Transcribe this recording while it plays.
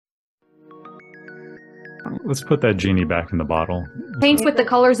Let's put that genie back in the bottle. Paints with the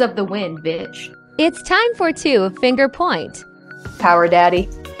colors of the wind, bitch. It's time for Two Finger Point. Power daddy.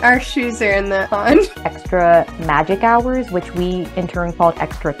 Our shoes are in the pond. Extra magic hours, which we in turn called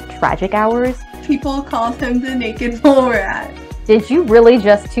extra tragic hours. People called him the naked mole rat. Did you really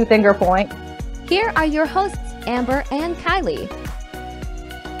just two finger point? Here are your hosts, Amber and Kylie.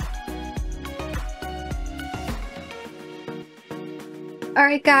 All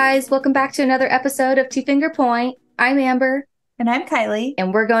right, guys, welcome back to another episode of Two Finger Point. I'm Amber. And I'm Kylie.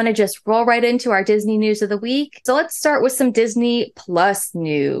 And we're going to just roll right into our Disney news of the week. So let's start with some Disney Plus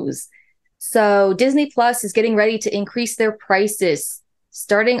news. So Disney Plus is getting ready to increase their prices.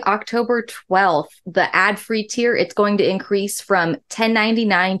 Starting October 12th, the ad-free tier, it's going to increase from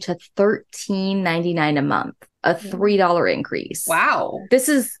 $10.99 to $13.99 a month, a $3 increase. Wow. This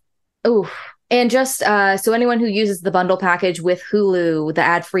is, and just so anyone who uses the bundle package with Hulu, the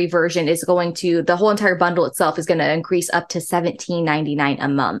ad-free version is going to, the whole entire bundle itself is going to increase up to $17.99 a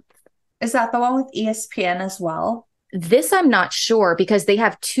month. Is that the one with ESPN as well? This I'm not sure because they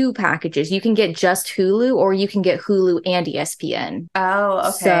have two packages. You can get just Hulu or you can get Hulu and ESPN. Oh,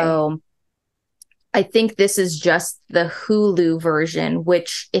 okay. So I think this is just the Hulu version,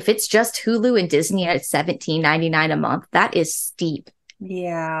 which if it's just Hulu and Disney at $17.99 a month, that is steep.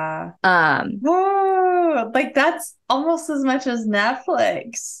 Yeah. Like that's almost as much as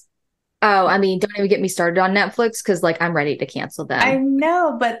Netflix. Oh, I mean, don't even get me started on Netflix because, like, I'm ready to cancel them. I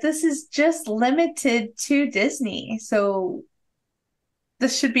know, but this is just limited to Disney, so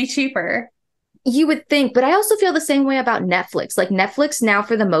this should be cheaper. You would think, but I also feel the same way about Netflix. Like, Netflix now,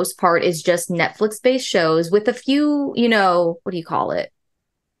 for the most part, is just Netflix-based shows with a few, what do you call it?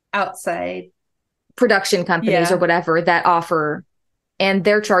 Outside. Production companies or whatever that offer, and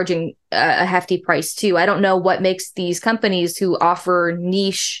they're charging a hefty price too. I don't know what makes these companies who offer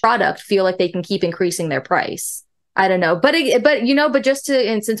niche product feel like they can keep increasing their price. I don't know, but just to,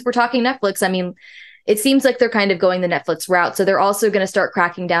 and since we're talking Netflix, I mean, it seems like they're kind of going the Netflix route. So they're also going to start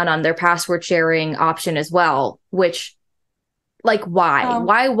cracking down on their password sharing option as well, which, like, why?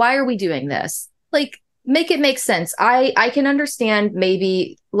 Why are we doing this? Like, make it make sense. I can understand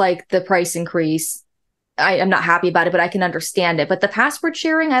maybe like the price increase. I'm not happy about it, but I can understand it. But the password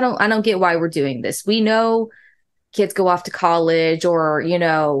sharing, I don't get why we're doing this. We know kids go off to college or,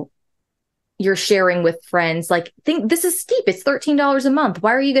 you're sharing with friends. Like, think this is steep. It's $13 a month.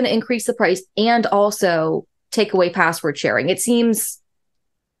 Why are you going to increase the price and also take away password sharing? It seems.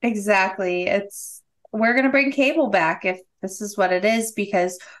 Exactly. We're going to bring cable back if this is what it is,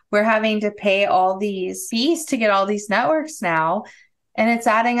 because we're having to pay all these fees to get all these networks now. And it's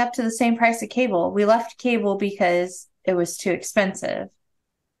adding up to the same price of cable. We left cable because it was too expensive.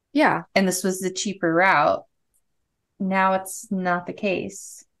 Yeah. And this was the cheaper route. Now it's not the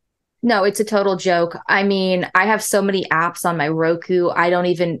case. No, it's a total joke. I mean, I have so many apps on my Roku. I don't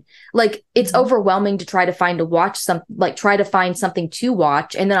even it's overwhelming to try to find try to find something to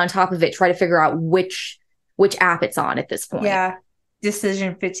watch. And then on top of it, try to figure out which app it's on at this point. Yeah.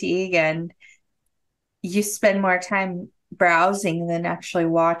 Decision fatigue, and you spend more time browsing than actually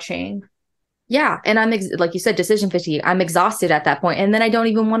watching. Yeah. And I'm like you said, decision fatigue. I'm exhausted at that point, and then I don't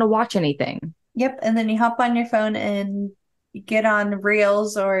even want to watch anything. Yep. And then you hop on your phone and get on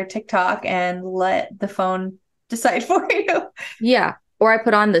Reels or TikTok and let the phone decide for you. Yeah. Or I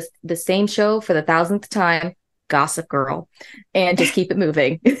put on the same show for the 1,000th time, Gossip Girl, and just keep it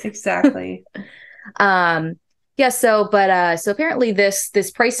moving. Exactly. Yeah, so apparently this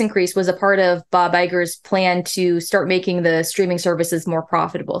price increase was a part of Bob Iger's plan to start making the streaming services more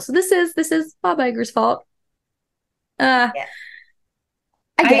profitable. So this is Bob Iger's fault. I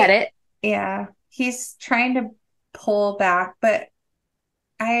get it. Yeah, he's trying to pull back, but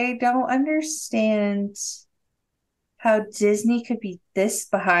I don't understand how Disney could be this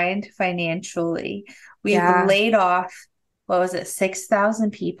behind financially. We've laid off, what was it,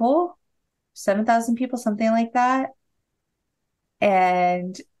 6,000 people? 7,000 people, something like that.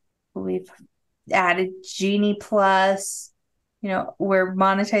 And we've added Genie Plus. We're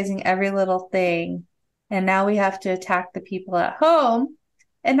monetizing every little thing. And now we have to attack the people at home.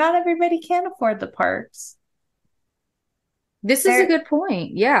 And not everybody can afford the parks. This is a good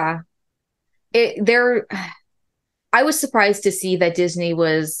point. Yeah. I was surprised to see that Disney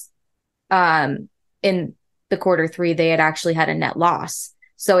was in the Q3, they had actually had a net loss.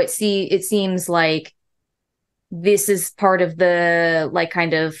 So it seems like this is part of the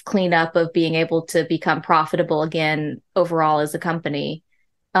kind of cleanup of being able to become profitable again overall as a company.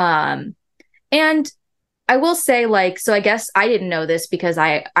 And I will say, so I guess I didn't know this because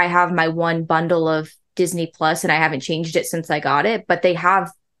I have my one bundle of Disney Plus and I haven't changed it since I got it, but they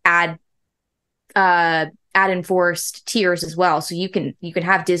have ad enforced tiers as well. So you can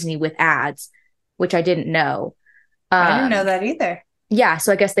have Disney with ads, which I didn't know. I didn't know that either. Yeah,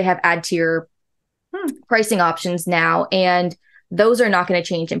 so I guess they have ad tier pricing options now, and those are not going to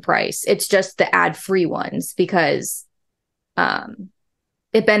change in price. It's just the ad free ones because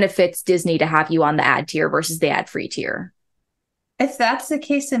it benefits Disney to have you on the ad tier versus the ad free tier. If that's the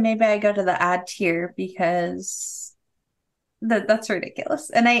case, then maybe I go to the ad tier because that's ridiculous.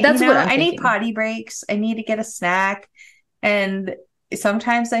 And I need potty breaks. I need to get a snack. And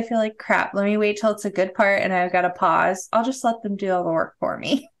sometimes I feel like, crap, let me wait till it's a good part and I've got to pause. I'll just let them do all the work for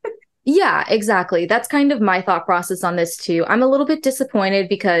me. Yeah, exactly. That's kind of my thought process on this too. I'm a little bit disappointed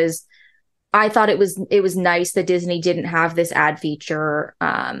because I thought it was nice that Disney didn't have this ad feature.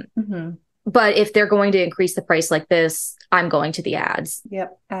 But if they're going to increase the price like this, I'm going to the ads.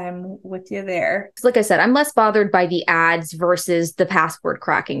 Yep, I'm with you there. Like I said, I'm less bothered by the ads versus the password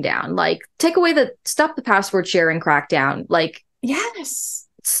cracking down. Like, stop the password sharing crackdown. Like, yes,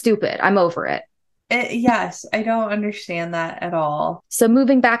 stupid. I'm over it. Yes, I don't understand that at all. So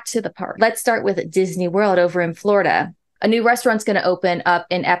moving back to the park, let's start with Disney World over in Florida. A new restaurant's going to open up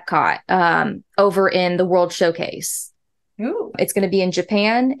in Epcot over in the World Showcase. Ooh. It's going to be in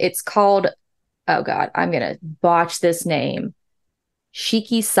Japan. It's called, oh God, I'm going to botch this name.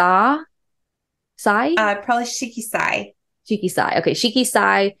 Shikisai? Probably Shikisai. Shikisai. Okay,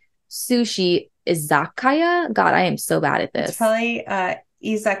 Shikisai Sushi Izakaya. God, I am so bad at this. It's probably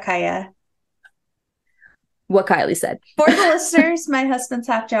Izakaya. What Kylie said. For the listeners, my husband's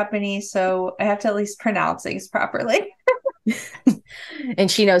half Japanese, so I have to at least pronounce things properly. And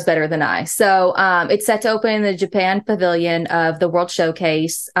she knows better than I. So it's set to open in the Japan pavilion of the World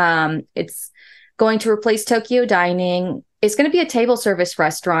Showcase. It's going to replace Tokyo Dining. It's going to be a table service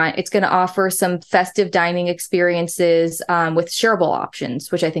restaurant. It's going to offer some festive dining experiences with shareable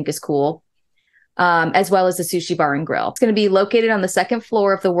options, which I think is cool. As well as a sushi bar and grill. It's going to be located on the second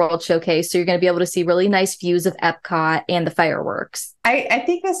floor of the World Showcase. So you're going to be able to see really nice views of Epcot and the fireworks. I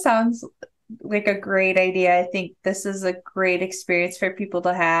think this sounds like a great idea. I think this is a great experience for people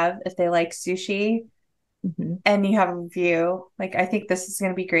to have if they like sushi and you have a view. Like, I think this is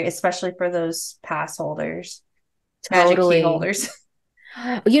going to be great, especially for those pass holders, Magic Key holders.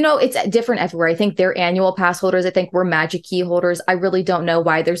 You know, it's different everywhere. I think they're annual pass holders. I think we're Magic Key holders. I really don't know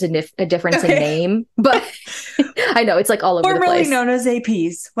why there's a difference in name, but I know it's like all over the place. Formerly known as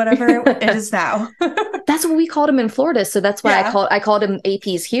APs, whatever it is now. That's what we called them in Florida. So that's why I called them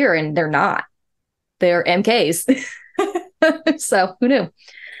APs here, and they're not. They're MKs. So who knew?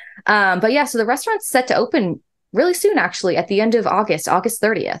 But yeah, so the restaurant's set to open really soon, actually, at the end of August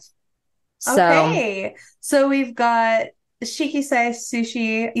 30th. So we've got Shikisai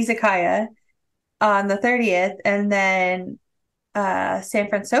Sushi Izakaya on the 30th, and then San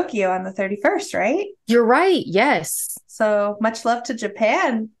Francisco on the 31st, right? You're right. Yes. So much love to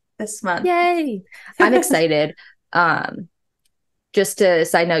Japan this month. Yay. I'm excited. Just a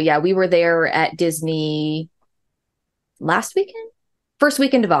side note, yeah, we were there at Disney first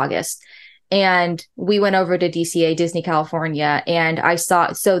weekend of August. And we went over to DCA, Disney California, and I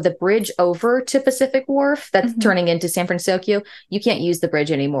saw, so the bridge over to Pacific Wharf that's turning into San Francisco, you can't use the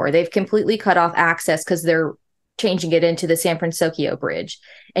bridge anymore. They've completely cut off access because they're changing it into the San Francisco Bridge.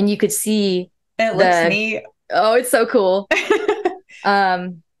 And you could see it looks neat. Oh, it's so cool.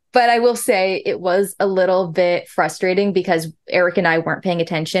 But I will say it was a little bit frustrating because Eric and I weren't paying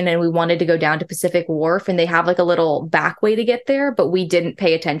attention and we wanted to go down to Pacific Wharf and they have like a little back way to get there, but we didn't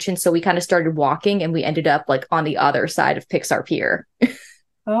pay attention. So we kind of started walking and we ended up like on the other side of Pixar Pier.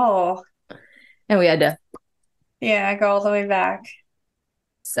 Oh. And we had to. Yeah, go all the way back.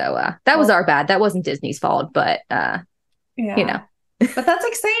 So that was our bad. That wasn't Disney's fault, but you know. But that's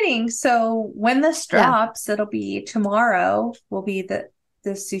exciting. So when this drops, it'll be tomorrow will be the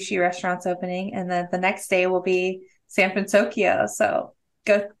sushi restaurant's opening, and then the next day will be San Francisco. So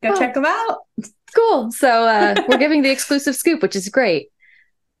go check them out. Cool. So we're giving the exclusive scoop, which is great.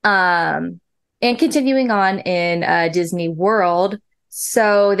 And continuing on in Disney World,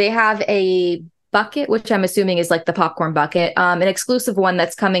 so they have a bucket, which I'm assuming is like the popcorn bucket, an exclusive one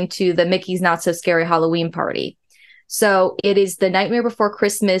that's coming to the Mickey's Not So Scary Halloween Party. So it is the Nightmare Before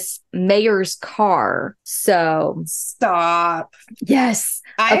Christmas Mayor's Car. So stop. Yes.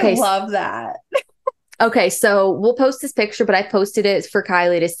 I love that. Okay. So we'll post this picture, but I posted it for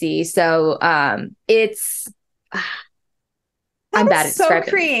Kylie to see. So it's, I'm bad at describing. So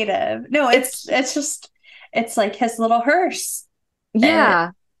creative. No, it's just, it's like his little hearse.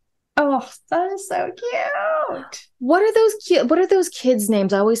 Yeah. Oh, that is so cute. What are those kids'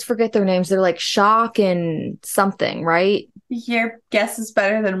 names? I always forget their names. They're like Shock and something, right? Your guess is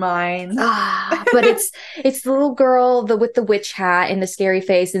better than mine. But it's the little girl with the witch hat and the scary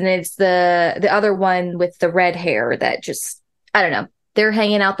face, and it's the other one with the red hair that just, I don't know. They're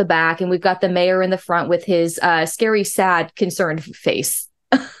hanging out the back, and we've got the mayor in the front with his scary, sad, concerned face.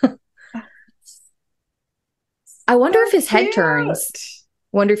 I wonder if his head turns.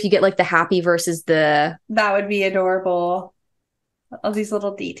 Wonder if you get like the happy versus the... That would be adorable. All these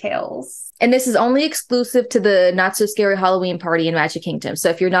little details. And this is only exclusive to the Not So Scary Halloween party in Magic Kingdom. So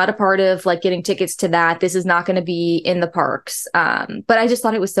if you're not a part of like getting tickets to that, this is not going to be in the parks. But I just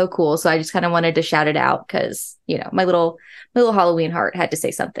thought it was so cool. So I just kind of wanted to shout it out because, you know, my little Halloween heart had to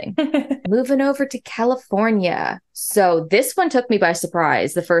say something. Moving over to California. So this one took me by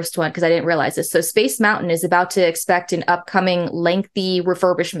surprise, the first one, because I didn't realize this. So Space Mountain is about to expect an upcoming lengthy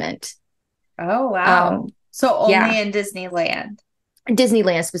refurbishment. Oh, wow. So only in Disneyland.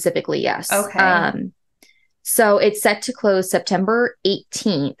 Disneyland specifically, yes. Okay. So it's set to close September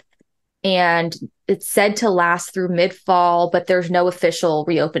 18th, and it's said to last through mid-fall, but there's no official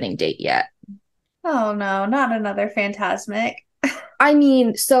reopening date yet. Oh, no, not another Fantasmic. I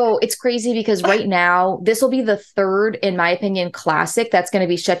mean, so it's crazy because right now, this will be the third, in my opinion, classic that's going to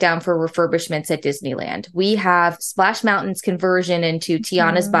be shut down for refurbishments at Disneyland. We have Splash Mountain's conversion into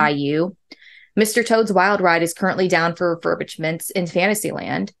Tiana's Bayou. Mr. Toad's Wild Ride is currently down for refurbishments in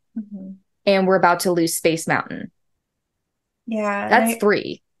Fantasyland. And we're about to lose Space Mountain. Yeah. That's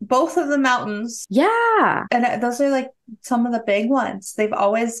three. Both of the mountains. Yeah. And those are like some of the big ones. They've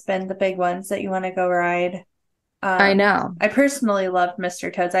always been the big ones that you want to go ride. I know. I personally loved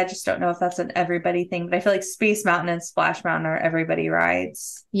Mr. Toad's. I just don't know if that's an everybody thing, but I feel like Space Mountain and Splash Mountain are everybody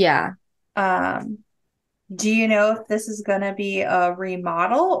rides. Yeah. Do you know if this is going to be a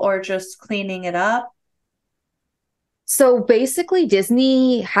remodel or just cleaning it up? So basically,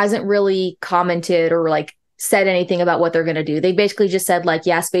 Disney hasn't really commented or like said anything about what they're going to do. They basically just said like,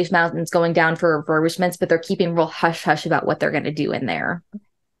 yeah, Space Mountain's going down for refurbishments, but they're keeping real hush hush about what they're going to do in there.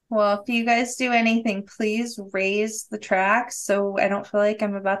 Well, if you guys do anything, please raise the tracks so I don't feel like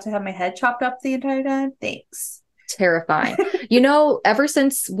I'm about to have my head chopped up the entire time. Thanks. Terrifying. You know, ever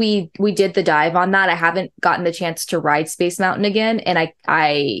since we did the dive on that, I haven't gotten the chance to ride Space Mountain again, and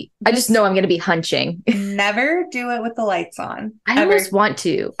I just know I'm going to be hunching. Never do it with the lights on. I almost want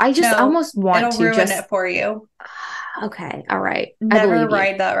to. I just almost want it'll to. Ruin it for you. Okay, all right. Never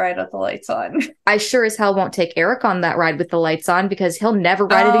ride that ride with the lights on. I sure as hell won't take Eric on that ride with the lights on because he'll never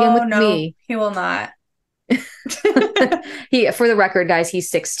ride it again with me. He will not. For the record, guys, he's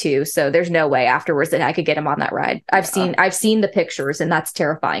 6'2", so there's no way afterwards that I could get him on that ride. I've seen the pictures, and that's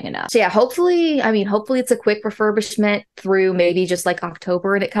terrifying enough. So yeah, hopefully it's a quick refurbishment through maybe just like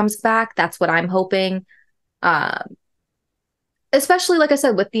October and it comes back. That's what I'm hoping. Especially like I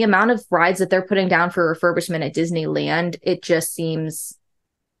said, with the amount of rides that they're putting down for refurbishment at Disneyland, it just seems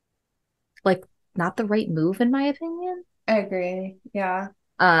like not the right move in my opinion. I agree. Yeah.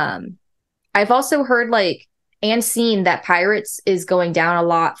 I've also heard like and seen that Pirates is going down a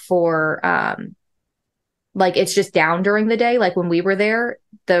lot for like it's just down during the day. Like when we were there,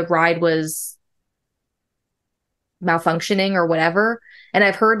 the ride was malfunctioning or whatever. And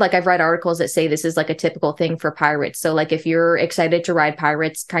I've read articles that say this is like a typical thing for Pirates. So like if you're excited to ride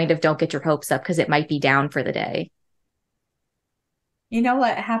Pirates, kind of don't get your hopes up because it might be down for the day. You know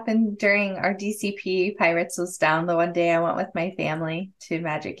what happened during our DCP? Pirates was down the one day I went with my family to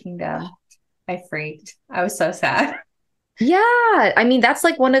Magic Kingdom. I freaked. I was so sad. Yeah. I mean, that's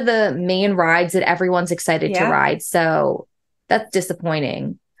like one of the main rides that everyone's excited to ride. So that's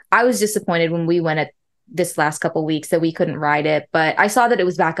disappointing. I was disappointed when we went at this last couple weeks that we couldn't ride it, but I saw that it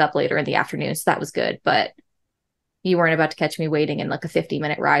was back up later in the afternoon. So that was good. But you weren't about to catch me waiting in like a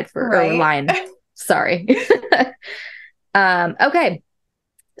 50-minute ride or line. Sorry. Okay.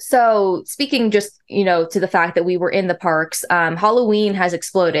 So speaking just, to the fact that we were in the parks, Halloween has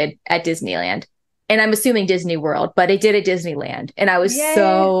exploded at Disneyland, and I'm assuming Disney World, but it did at Disneyland, and I was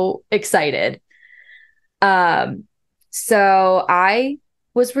so excited. So I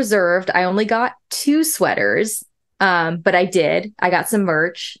was reserved. I only got 2 sweaters, but I got some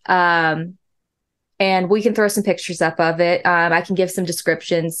merch, and we can throw some pictures up of it. I can give some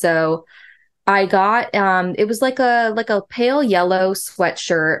descriptions. So I got it was like a pale yellow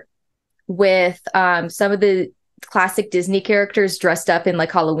sweatshirt with some of the classic Disney characters dressed up in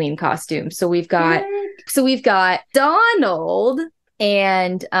like Halloween costumes. So we've got Donald,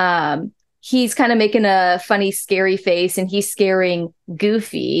 and he's kind of making a funny scary face, and he's scaring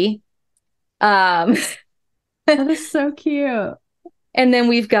Goofy. That is so cute. And then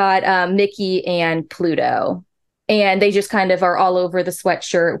we've got Mickey and Pluto. And they just kind of are all over the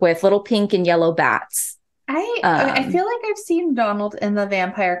sweatshirt with little pink and yellow bats. I feel like I've seen Donald in the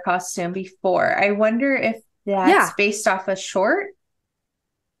vampire costume before. I wonder if that's based off a short.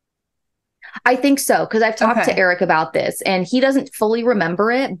 I think so, because I've talked to Eric about this, and he doesn't fully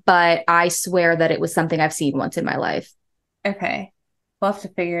remember it, but I swear that it was something I've seen once in my life. Okay. We'll have to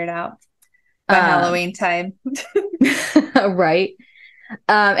figure it out by Halloween time. Right.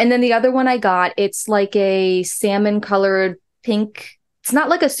 And then the other one I got, it's like a salmon colored pink. It's not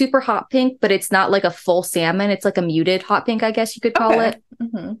like a super hot pink, but it's not like a full salmon. It's like a muted hot pink, I guess you could call it.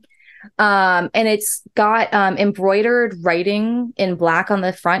 Mm-hmm. And it's got embroidered writing in black on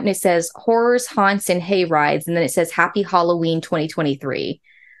the front, and it says horrors, haunts, and hay rides. And then it says Happy Halloween 2023.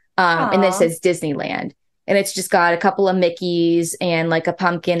 And then it says Disneyland. And it's just got a couple of Mickeys and like a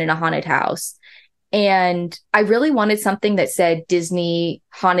pumpkin and a haunted house. And I really wanted something that said Disney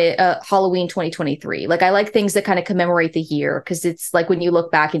haunted Halloween 2023. Like, I like things that kind of commemorate the year, because it's like when you look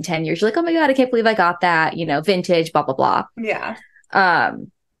back in 10 years, you're like, oh my God, I can't believe I got that, vintage, blah, blah, blah. Yeah.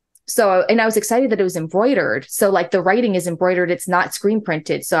 So, and I was excited that it was embroidered. So like the writing is embroidered. It's not screen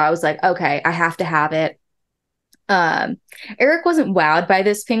printed. So I was like, okay, I have to have it. Eric wasn't wowed by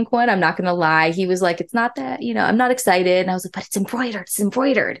this pink one. I'm not going to lie. He was like, it's not that, I'm not excited. And I was like, but it's embroidered. It's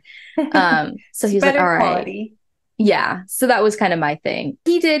embroidered. So he was like, all right. Quality. Yeah. So that was kind of my thing.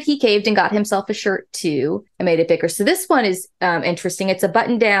 He caved and got himself a shirt too. I made it bigger. So this one is interesting. It's a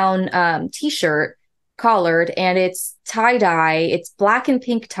button down t-shirt, collared, and it's tie-dye. It's black and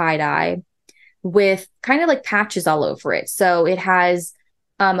pink tie-dye with kind of like patches all over it. So it has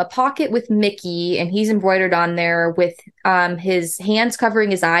a pocket with Mickey, and he's embroidered on there with his hands covering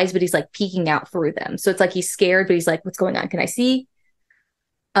his eyes, but he's like peeking out through them. So it's like he's scared, but he's like, what's going on? Can I see?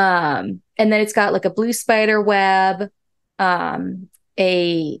 And then it's got like a blue spider web,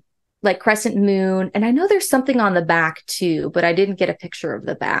 a like crescent moon. And I know there's something on the back too, but I didn't get a picture of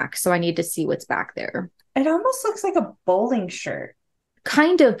the back. So I need to see what's back there. It almost looks like a bowling shirt.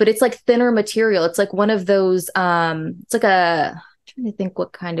 Kind of, but it's like thinner material. It's like one of those, it's like I'm trying to think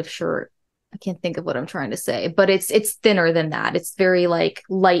what kind of shirt. I can't think of what I'm trying to say, but it's thinner than that. It's very like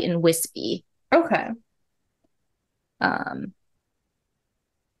light and wispy. Okay.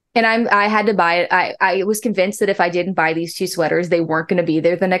 And I had to buy it. I was convinced that if I didn't buy these two sweaters, they weren't going to be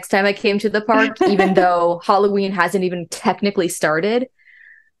there the next time I came to the park, even though Halloween hasn't even technically started.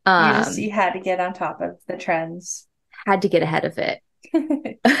 You had to get on top of the trends. Had to get ahead of it.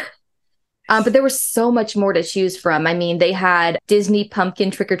 But there was so much more to choose from. I mean, they had Disney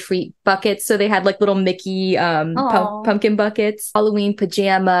pumpkin trick-or-treat buckets. So they had like little Mickey pumpkin buckets, Halloween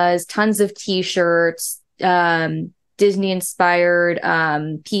pajamas, tons of t-shirts, Disney-inspired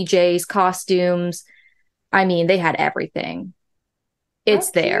PJs, costumes. I mean, they had everything.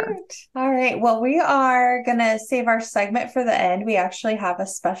 It's there. All right. Well, we are going to save our segment for the end. We actually have a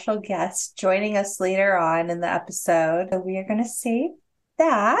special guest joining us later on in the episode. So we are going to save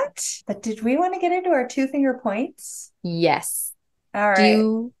that. But did we want to get into our 2-finger points? Yes. All right. Do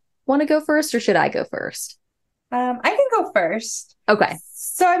you want to go first, or should I go first? I can go first. Okay.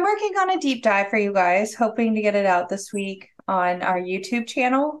 So I'm working on a deep dive for you guys, hoping to get it out this week on our YouTube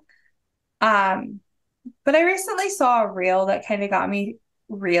channel. But I recently saw a reel that kind of got me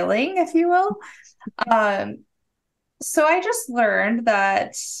reeling, if you will. So I just learned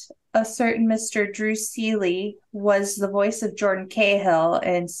that a certain Mr. Drew Seeley was the voice of Jordan Cahill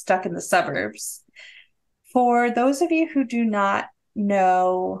in Stuck in the Suburbs. For those of you who do not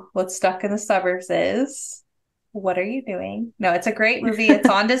know what Stuck in the Suburbs is, what are you doing? No, it's a great movie. It's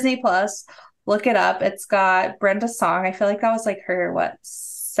on Disney Plus. Look it up. It's got Brenda Song. I feel like that was like her,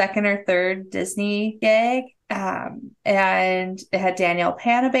 second or third Disney gig. And it had Danielle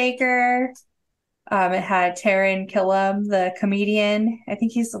Panabaker. It had Taran Killam, the comedian. I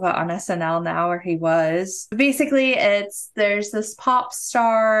think he's on SNL now, or he was. Basically, there's this pop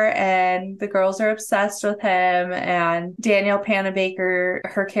star, and the girls are obsessed with him. And Danielle Panabaker,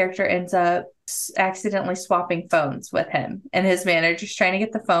 her character ends up accidentally swapping phones with him, and his manager's trying to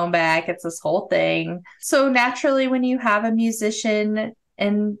get the phone back. It's this whole thing. So naturally, when you have a musician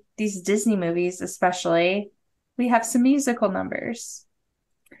in these Disney movies, especially, we have some musical numbers.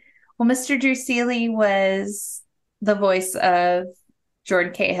 Well, Mr. Drew Seeley was the voice of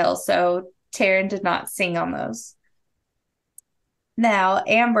Jordan Cahill, so Taran did not sing on those. Now,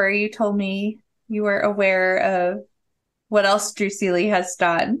 Amber, you told me you were aware of what else Drew Seeley has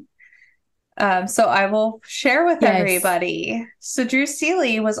done. So I will share with everybody. So Drew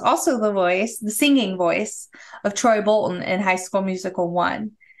Seeley was also the singing voice of Troy Bolton in High School Musical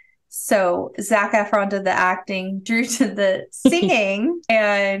 1. So Zac Efron did the acting, Drew did the singing,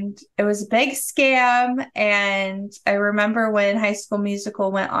 and it was a big scam. And I remember when High School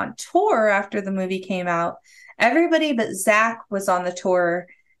Musical went on tour after the movie came out, everybody but Zac was on the tour,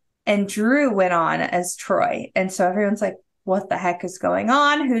 and Drew went on as Troy. And so everyone's like, what the heck is going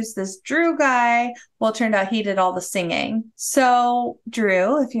on? Who's this Drew guy? Well, it turned out he did all the singing. So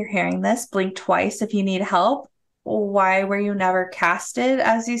Drew, if you're hearing this, blink twice if you need help. Why were you never casted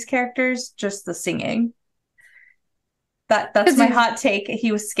as these characters? Just the singing. That's my hot take.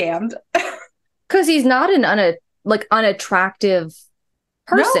 He was scammed. Because he's not an unattractive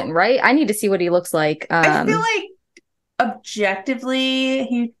person, No. right? I need to see what he looks like. I feel like objectively,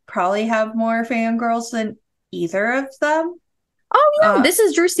 he'd probably have more fangirls than either of them. Oh, yeah, this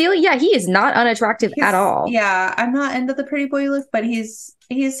is Drew Seeley. Yeah, he is not unattractive at all. Yeah, I'm not into the pretty boy look, but he's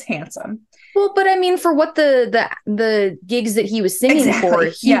handsome. Well, but I mean, for what the gigs that he was singing for,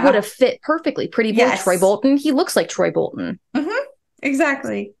 he would have fit perfectly. Pretty boy Troy Bolton. He looks like Troy Bolton. Mm-hmm.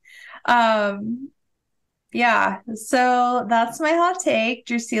 Exactly. Yeah. So that's my hot take.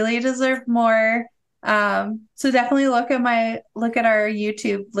 Drew Seeley deserved more. So definitely look at our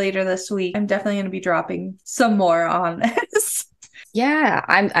YouTube later this week. I'm definitely going to be dropping some more on this. Yeah,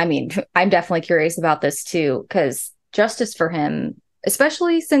 I'm definitely curious about this too, because justice for him.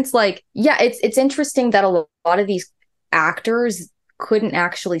 Especially since, like, yeah, it's interesting that a lot of these actors couldn't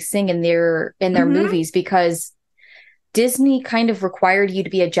actually sing in their movies because Disney kind of required you to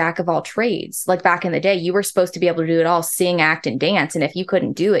be a jack of all trades. Like back in the day, you were supposed to be able to do it all, sing, act, and dance. And if you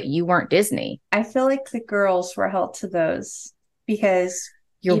couldn't do it, you weren't Disney. I feel like the girls were held to those because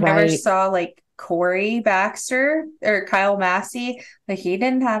you never saw like Corey Baxter or Kyle Massey. Like he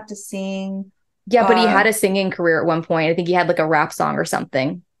didn't have to sing. Yeah, but he had a singing career at one point. I think he had like a rap song or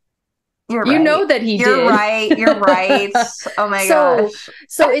something. You're you right. know that he You're did. Right. You're right. Oh my gosh.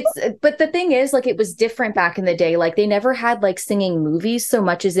 So but the thing is, like, it was different back in the day. Like they never had like singing movies so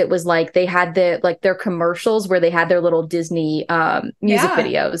much as it was like they had their commercials where they had their little Disney music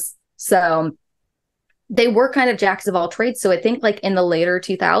videos. So they were kind of jacks of all trades. So I think like in the later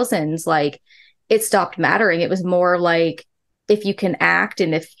 2000s, like it stopped mattering. It was more like if you can act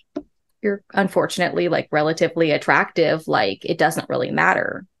and if you're unfortunately like relatively attractive, like it doesn't really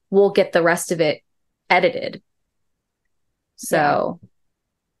matter. We'll get the rest of it edited. So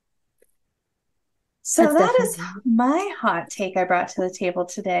that is my hot take I brought to the table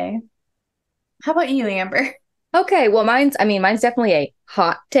today. How about you, Amber? Okay, well mine's definitely a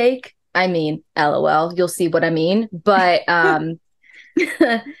hot take. I mean, LOL, you'll see what I mean, but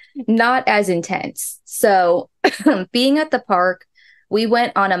not as intense. So being at the park, we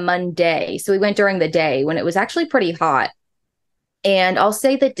went on a Monday. So we went during the day when it was actually pretty hot. And I'll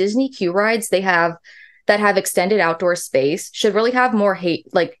say that Disney queue rides that have extended outdoor space should really have more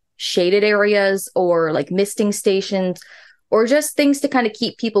shaded areas or like misting stations or just things to kind of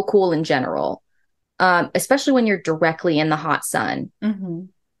keep people cool in general, especially when you're directly in the hot sun. Mm-hmm.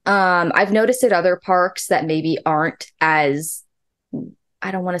 I've noticed at other parks that maybe aren't as,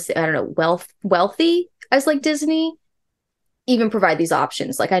 wealthy as like Disney, even provide these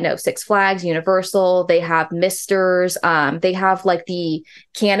options. Like I know Six Flags, Universal, they have misters, they have like the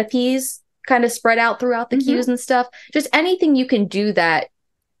canopies kind of spread out throughout the queues and stuff. Just anything you can do that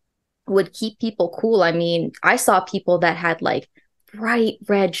would keep people cool. I mean, I saw people that had like bright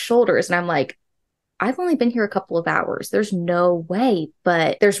red shoulders and I'm like, I've only been here a couple of hours. There's no way,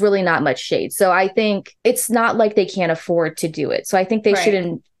 but there's really not much shade. So I think it's not like they can't afford to do it. So I think they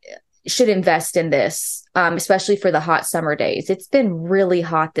should invest in this, especially for the hot summer days. It's been really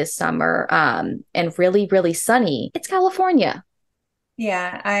hot this summer and really, really sunny. It's California.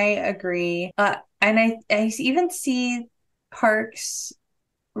 Yeah, I agree. And I even see parks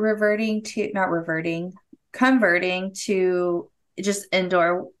converting to just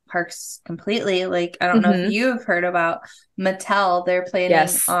indoor parks completely. Like, I don't know if you've heard about Mattel. They're planning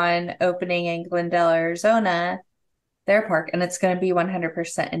on opening in Glendale, Arizona, their park, and it's going to be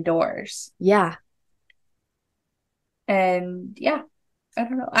 100% indoors. Yeah. And yeah, I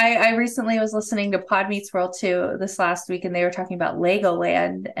don't know. I recently was listening to Pod Meets World too this last week, and they were talking about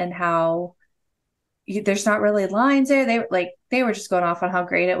Legoland and how there's not really lines there. They were just going off on how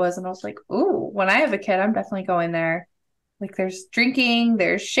great it was, and I was like, ooh, when I have a kid, I'm definitely going there. Like there's drinking,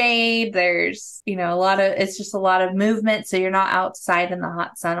 there's shade, there's, it's just a lot of movement. So you're not outside in the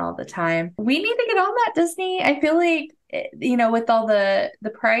hot sun all the time. We need to get on that, Disney. I feel like, with all the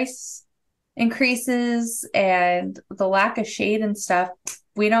price increases and the lack of shade and stuff,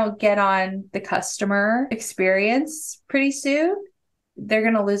 we don't get on the customer experience pretty soon, they're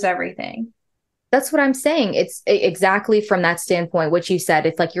going to lose everything. That's what I'm saying. It's exactly from that standpoint, what you said.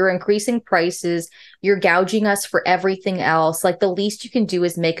 It's like you're increasing prices, you're gouging us for everything else. Like the least you can do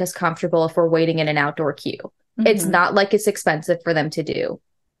is make us comfortable if we're waiting in an outdoor queue. Mm-hmm. It's not like it's expensive for them to do.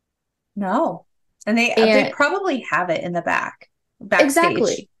 No. And they probably have it in the backstage.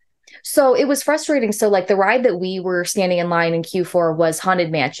 Exactly. So it was frustrating. So like the ride that we were standing in line in Q4 was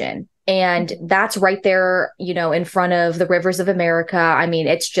Haunted Mansion. And that's right there, you know, in front of the Rivers of America. I mean,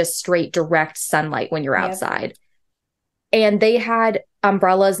 it's just straight direct sunlight when you're outside. And they had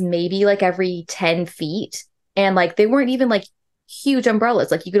umbrellas maybe like every 10 feet. And like they weren't even like huge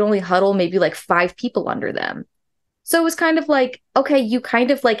umbrellas. Like you could only huddle maybe like 5 people under them. So it was kind of like, okay, you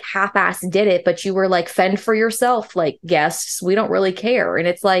kind of like half-ass did it, but you were like, fend for yourself, like guests. We don't really care. And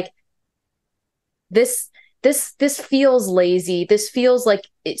it's like, this feels lazy. This feels like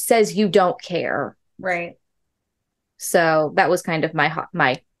it says you don't care. Right. So that was kind of my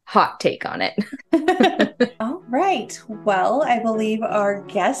hot take on it. All right. Well, I believe our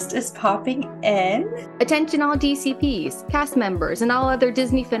guest is popping in. Attention all DCPs, cast members, and all other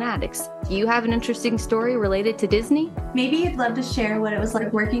Disney fanatics. Do you have an interesting story related to Disney? Maybe you'd love to share what it was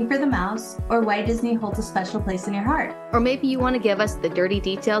like working for the mouse, or why Disney holds a special place in your heart. Or maybe you want to give us the dirty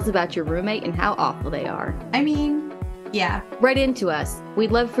details about your roommate and how awful they are. I mean, yeah. Write into us.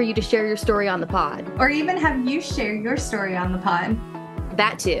 We'd love for you to share your story on the pod. Or even have you share your story on the pod.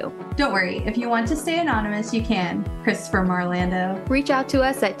 That too. Don't worry, if you want to stay anonymous, you can. Christopher Marlando. Reach out to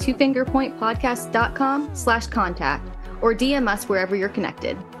us at twofingerpointpodcast.com/contact or DM us wherever you're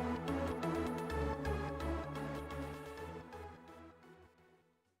connected.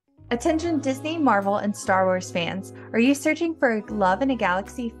 Attention Disney, Marvel, and Star Wars fans. Are you searching for love in a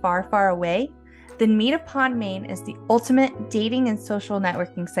galaxy far, far away? Then Meet Upon Main is the ultimate dating and social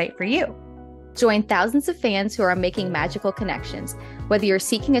networking site for you. Join thousands of fans who are making magical connections. Whether you're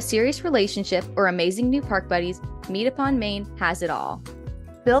seeking a serious relationship or amazing new park buddies, Meet Upon Main has it all.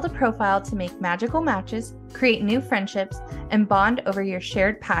 Build a profile to make magical matches, create new friendships, and bond over your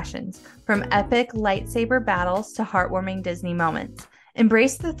shared passions, from epic lightsaber battles to heartwarming Disney moments.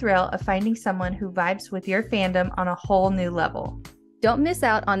 Embrace the thrill of finding someone who vibes with your fandom on a whole new level. Don't miss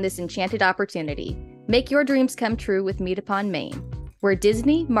out on this enchanted opportunity. Make your dreams come true with Meet Upon Main, where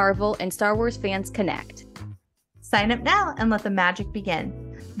Disney, Marvel, and Star Wars fans connect. Sign up now and let the magic begin.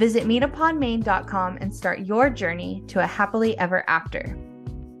 Visit meetuponmain.com and start your journey to a happily ever after.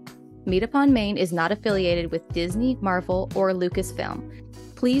 Meet Upon Main is not affiliated with Disney, Marvel, or Lucasfilm.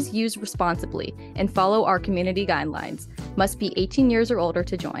 Please use responsibly and follow our community guidelines. Must be 18 years or older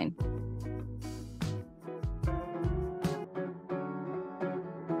to join.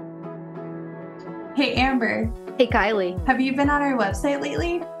 Hey, Amber. Hey, Kylie. Have you been on our website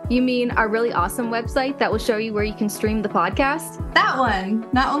lately? You mean our really awesome website that will show you where you can stream the podcast? That one!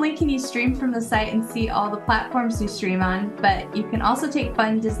 Not only can you stream from the site and see all the platforms we stream on, but you can also take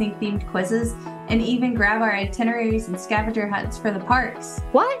fun Disney-themed quizzes and even grab our itineraries and scavenger hunts for the parks.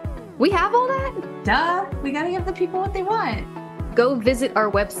 What? We have all that? Duh! We gotta give the people what they want. Go visit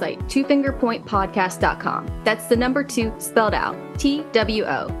our website, twofingerpointpodcast.com. That's the number 2 spelled out,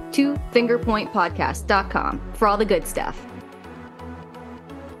 TWO, twofingerpointpodcast.com for all the good stuff.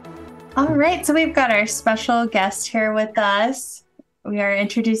 All right, so we've got our special guest here with us. We are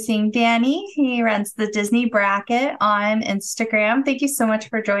introducing Danny. He runs the Disney Bracket on Instagram. Thank you so much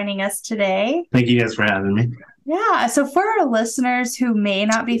for joining us today. Thank you guys for having me. Yeah, so for our listeners who may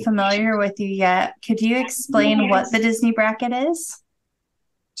not be familiar with you yet, could you explain what the Disney Bracket is?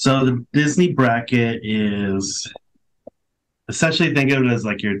 So the Disney Bracket is essentially, think of it as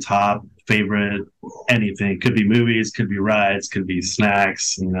like your top favorite anything. Could be movies, could be rides, could be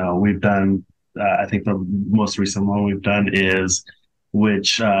snacks. You know, we've done, I think the most recent one we've done is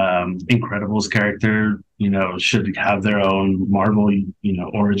which Incredibles character, you know, should have their own Marvel, you know,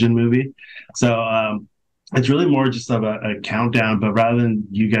 origin movie. So it's really more just of a countdown, but rather than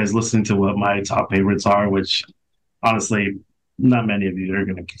you guys listening to what my top favorites are, which honestly, not many of you are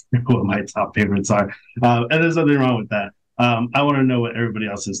going to know what my top favorites are. And there's nothing wrong with that. I want to know what everybody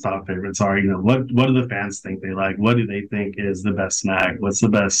else's top favorites are. You know, what do the fans think they like? What do they think is the best snack? What's the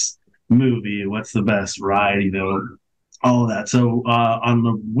best movie? What's the best ride? You know, all of that. So on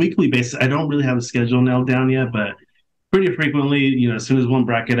a weekly basis, I don't really have a schedule nailed down yet, but pretty frequently, you know, as soon as one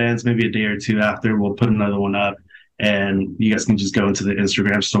bracket ends, maybe a day or two after, we'll put another one up, and you guys can just go into the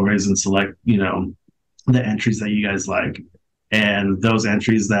Instagram stories and select, you know, the entries that you guys like. And those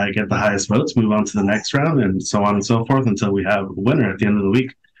entries that get the highest votes move on to the next round, and so on and so forth until we have a winner at the end of the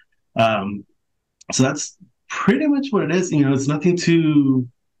week. So that's pretty much what it is. You know, it's nothing too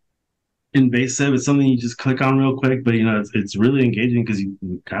invasive. It's something you just click on real quick, but it's really engaging because you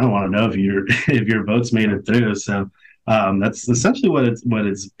kind of want to know if if your vote's made it through. So that's essentially what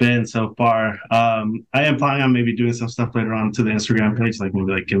it's been so far. I am planning on maybe doing some stuff later on to the Instagram page, like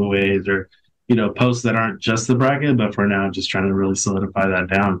maybe like giveaways or posts that aren't just the bracket, but for now, just trying to really solidify that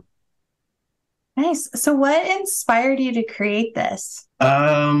down. Nice. So what inspired you to create this?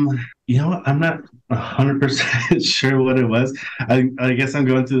 I'm not 100% sure what it was. I guess I'm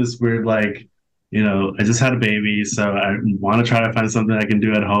going through this weird, like, I just had a baby, so I want to try to find something I can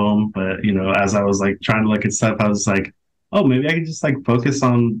do at home. But, as I was like trying to look at stuff, I was like, oh, maybe I could just like focus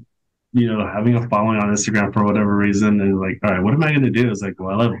on, having a following on Instagram for whatever reason. And like, all right, what am I going to do? It's like,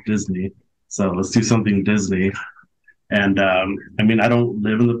 well, I love Disney, so let's do something Disney. And I mean, I don't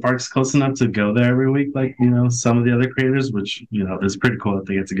live in the parks close enough to go there every week, like some of the other creators, which is pretty cool that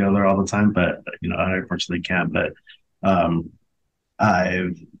they get to go there all the time. But I unfortunately can't. But I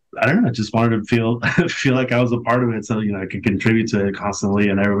don't know, I just wanted to feel like I was a part of it, so I could contribute to it constantly,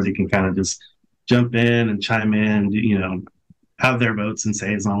 and everybody can kind of just jump in and chime in, have their votes and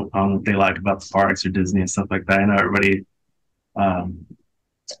say on what they like about the parks or Disney and stuff like that. I know everybody,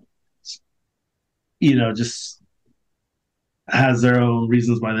 just has their own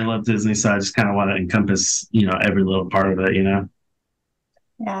reasons why they love Disney, so I just kind of want to encompass, every little part of it,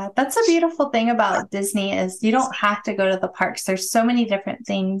 Yeah, that's a beautiful thing about Disney is you don't have to go to the parks. There's so many different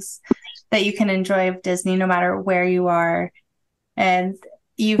things that you can enjoy of Disney no matter where you are. And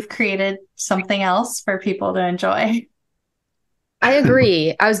you've created something else for people to enjoy. I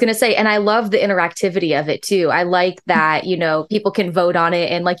agree. I was going to say, and I love the interactivity of it too. I like that, people can vote on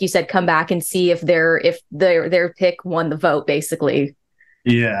it and, like you said, come back and see if their pick won the vote, basically.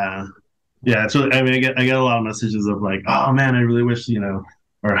 Yeah. Yeah. It's really, I mean, I get a lot of messages of like, oh man, I really wish,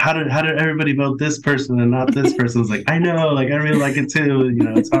 or how did everybody vote this person and not this person? It's like, I know, like I really like it too.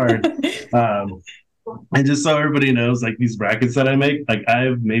 It's hard. And just so everybody knows, like these brackets that I make, like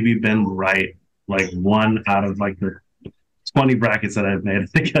I've maybe been right like one out of like the 20 brackets that I've made.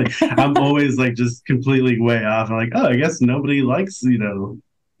 I'm always like just completely way off. I'm like, oh, I guess nobody likes, any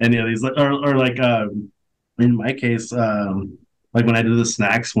of these, or like in my case, like when I did the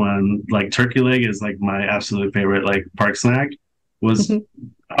snacks one, like turkey leg is like my absolute favorite like park snack. I was the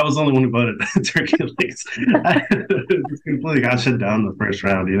only one who voted turkey legs. I just completely got shut down the first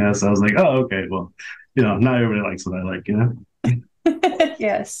round, so I was like, oh, okay, well, not everybody likes what I like,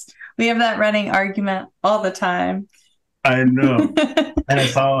 Yes, we have that running argument all the time. I know. And I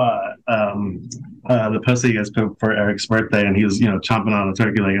saw the post that you guys put for Eric's birthday, and he was, chomping on a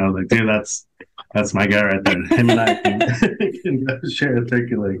turkey leg. I was like, dude, that's my guy right there. Him and I can share a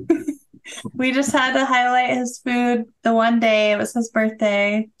turkey leg. We just had to highlight his food the one day. It was his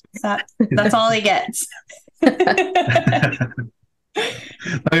birthday. That's all he gets. Don't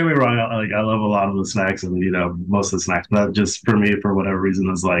get me wrong. I love a lot of the snacks and, most of the snacks, but just for me, for whatever reason,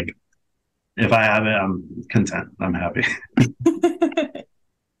 is like, if I have it, I'm content. I'm happy.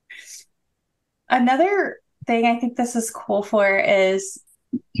 Another thing I think this is cool for is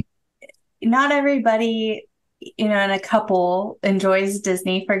not everybody, in a couple enjoys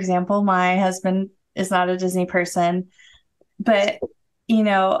Disney. For example, my husband is not a Disney person, but,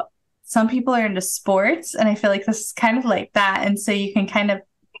 some people are into sports, and I feel like this is kind of like that. And so you can kind of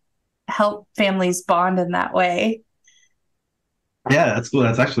help families bond in that way. Yeah, that's cool.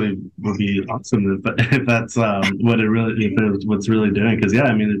 That's actually would be awesome if that's what's really doing. Because yeah,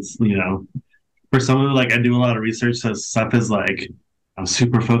 I mean, it's for some of it, like I do a lot of research, so stuff is like I'm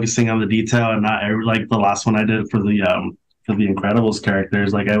super focusing on the detail and not like the last one I did for the Incredibles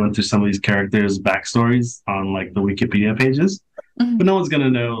characters. Like I went through some of these characters' backstories on like the Wikipedia pages, but no one's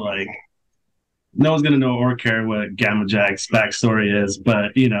gonna know or care what Gamma Jack's backstory is. But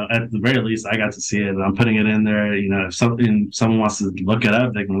at the very least, I got to see it, and I'm putting it in there. If someone wants to look it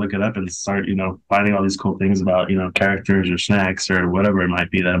up, they can look it up and start finding all these cool things about characters or snacks or whatever it might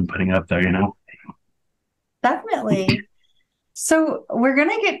be that I'm putting up there. Definitely. So we're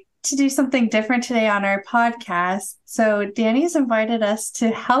gonna get to do something different today on our podcast. So Danny's invited us to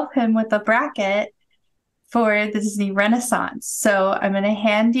help him with a bracket for the Disney Renaissance. So I'm going to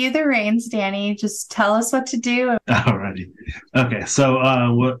hand you the reins, Danny. Just tell us what to do. Alrighty. Okay. So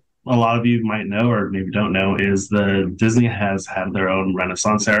what a lot of you might know or maybe don't know is the Disney has had their own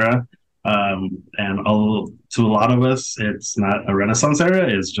Renaissance era. And to a lot of us, it's not a Renaissance era,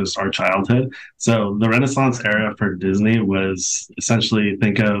 it's just our childhood. So the Renaissance era for Disney was essentially,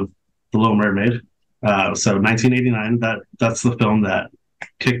 think of The Little Mermaid. So 1989, that's the film that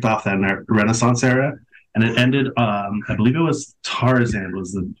kicked off that Renaissance era. And it ended, I believe it was Tarzan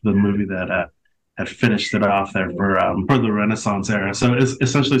was the movie that had finished it off there for the Renaissance era. So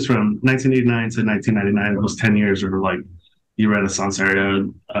it's from 1989 to 1999. Those 10 years are like the Renaissance era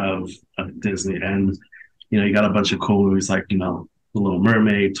of Disney, and you got a bunch of cool movies like The Little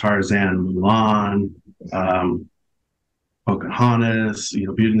Mermaid, Tarzan, Mulan, Pocahontas,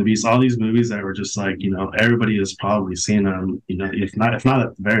 Beauty and the Beast. All these movies that were just like everybody has probably seen them. If not at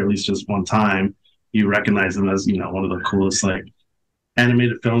the very least just one time, you recognize them as one of the coolest like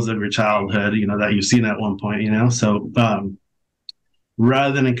animated films of your childhood, that you've seen at one point, So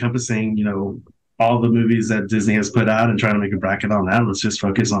rather than encompassing, all the movies that Disney has put out and trying to make a bracket on that, let's just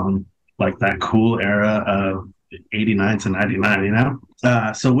focus on like that cool era of 89 to 99,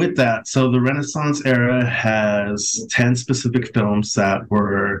 So with that, the Renaissance era has 10 specific films that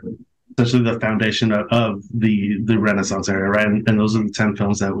were essentially the foundation of the Renaissance era, right? And those are the 10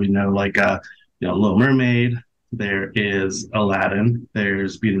 films that we know, like, Little Mermaid, there is Aladdin,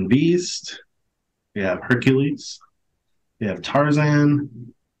 there's Beauty and the Beast, we have Hercules, we have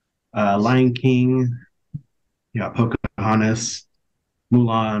Tarzan, Lion King, you got Pocahontas,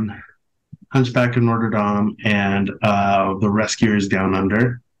 Mulan, Hunchback of Notre Dame, and The Rescuers Down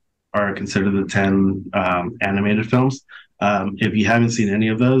Under are considered the 10 animated films. If you haven't seen any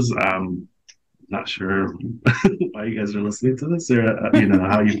of those, not sure why you guys are listening to this or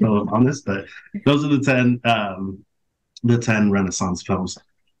how you feel on this, but those are the 10 Renaissance films.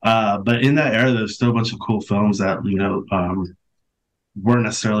 But in that era, there's still a bunch of cool films that weren't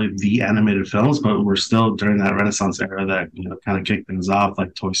necessarily the animated films, but were still during that Renaissance era that kind of kicked things off.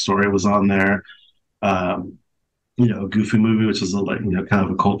 Like Toy Story was on there, a Goofy movie, which is kind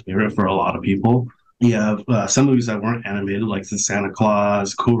of a cult favorite for a lot of people. You have some movies that weren't animated, like the Santa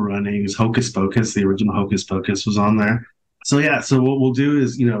Claus, Cool Runnings, Hocus Pocus. The original Hocus Pocus was on there. So what we'll do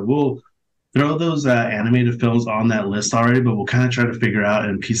is we'll throw those animated films on that list already, but we'll kind of try to figure out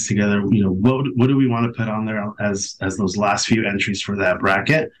and piece together, what do we want to put on there as those last few entries for that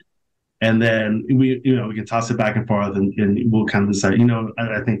bracket. And then we can toss it back and forth and we'll kind of decide,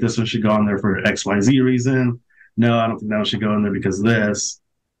 I think this one should go on there for XYZ reason. No, I don't think that one should go in there because of this.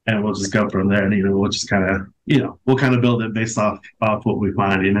 And we'll just go from there. And, we'll just kind of, we'll kind of build it based off what we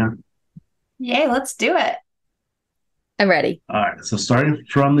find, Yay, let's do it. I'm ready. All right. So starting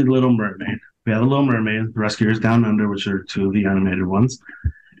from The Little Mermaid, we have The Little Mermaid, The Rescuers Down Under, which are two of the animated ones.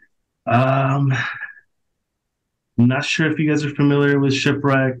 I'm not sure if you guys are familiar with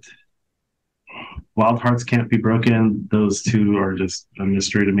Shipwrecked. Wild Hearts Can't Be Broken. Those two are just a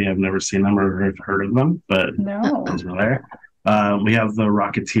mystery to me. I've never seen them or heard of them, but no. Those are there. We have The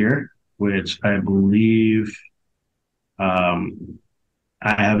Rocketeer, which I believe I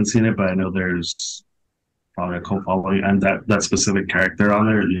haven't seen it, but I know there's probably a cult following, and that specific character on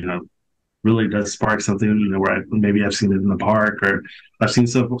there, really does spark something, where maybe I've seen it in the park or I've seen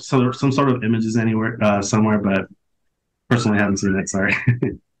some sort of images anywhere, somewhere, but personally haven't seen it. Sorry.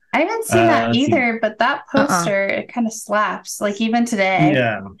 I haven't seen that either, but that poster, it kind of slaps, like even today.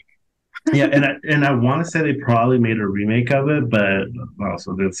 Yeah, and I want to say they probably made a remake of it, but I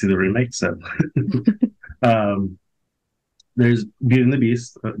also didn't see the remake. So there's Beauty and the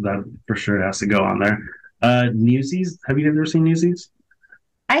Beast, that for sure has to go on there. Newsies, have you ever seen Newsies?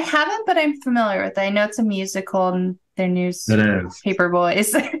 I haven't, but I'm familiar with it. I know it's a musical and they're newspaper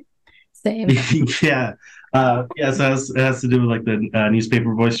boys. Same. Yeah. So it has to do with like the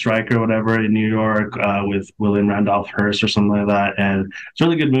newspaper boy strike or whatever in New York with William Randolph Hearst or something like that. And it's a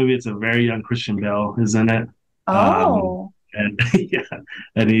really good movie. It's a very young Christian Bale is in it. Oh. And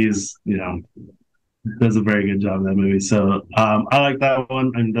and he's, does a very good job in that movie. So I like that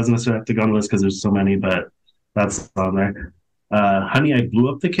one. It doesn't necessarily have to go on the list because there's so many, but that's on there. Honey, I Blew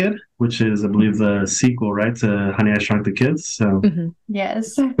Up the Kid, which is, I believe, the sequel, right, to Honey, I Shrunk the Kids. So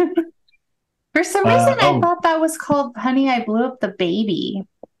yes. For some reason, I thought that was called Honey, I Blew Up the Baby.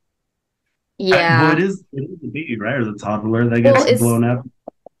 Yeah. Well, it is the baby, right? Or the toddler that gets blown up.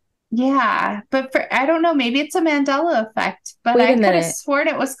 Yeah, but I don't know. Maybe it's a Mandela effect. But I could have sworn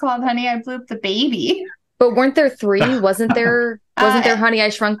it was called Honey, I Blew Up the Baby. But weren't there three? Wasn't there Honey, I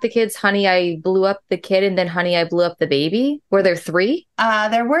Shrunk the Kids, Honey, I Blew Up the Kid, and then Honey, I Blew Up the Baby? Were there three?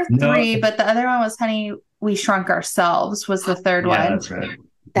 There were three, but the other one was Honey, We Shrunk Ourselves was the third one. That's right.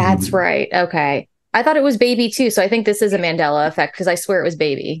 That's right. Okay. I thought it was Baby too, so I think this is a Mandela effect because I swear it was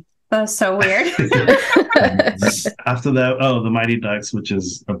Baby. That's so weird. After that, The Mighty Ducks, which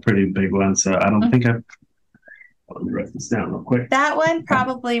is a pretty big one. So I don't think let me write this down real quick. That one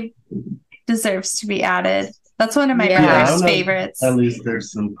probably deserves to be added. That's one of my brother's favorites. At least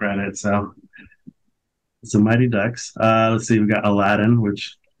there's some credit. So it's The Mighty Ducks. Let's see, we got Aladdin,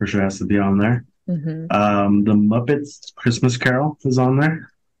 which for sure has to be on there. The Muppets Christmas Carol is on there.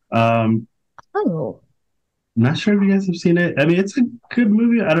 Oh. I'm not sure if you guys have seen it. I mean, it's a good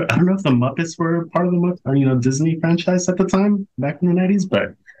movie. I don't know if the Muppets were part of the Disney franchise at the time back in the 90s,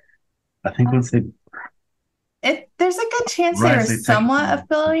 but I think once they There's a good chance they were rise, they somewhat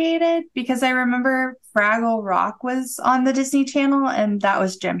technically. affiliated because I remember Fraggle Rock was on the Disney Channel and that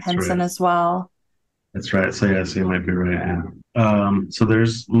was Jim That's Henson right. as well. That's right. So yeah, so you might be right. Yeah. So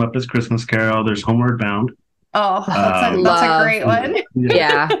there's Muppets Christmas Carol. There's Homeward Bound. Oh, Um, that's a Love. great one.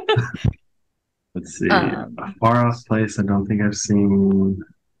 yeah. Yeah. Let's see. Um, A Far Off Place. I don't think I've seen.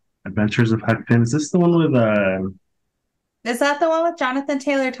 Adventures of Huck Finn. Is this the one with Is that the one with Jonathan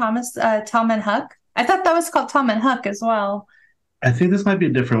Taylor Thomas, Tom and Huck? I thought that was called Tom and Huck as well. I think this might be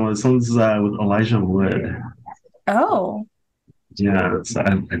a different one. This one's with Elijah Wood. Oh, Yeah, I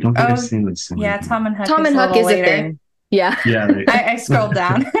don't think I've seen this one. yeah, Tom and Huck. Tom and Huck is a thing. Yeah. Yeah. I scrolled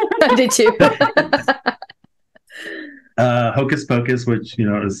down. I did too. Hocus Pocus, which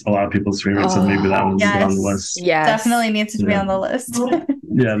is a lot of people's favorite, so maybe that one's yes. on the list. Yes. Definitely needs to be on the list.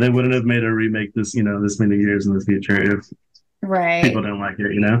 Yeah, they wouldn't have made a remake this many years in the future if Right. people didn't like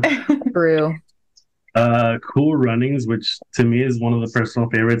it. True. Cool Runnings, which to me is one of the personal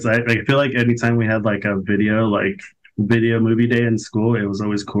favorites. I feel like anytime we had like a video movie day in school, it was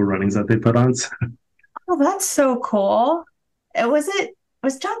always Cool Runnings that they put on. So, Oh, that's so cool. Was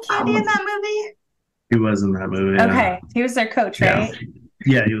John Candy in that movie? he was in that movie. Yeah. Okay. He was their coach, right?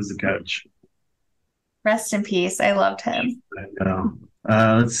 Yeah, he was the coach. Rest in peace. I loved him.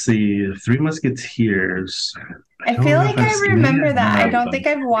 Let's see, Three Musketeers. I don't feel know like if I've I seen remember it. that. I No, don't but- think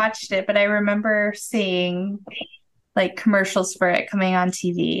I've watched it, but I remember seeing like commercials for it coming on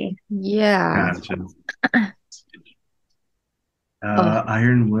TV. Yeah. Gotcha.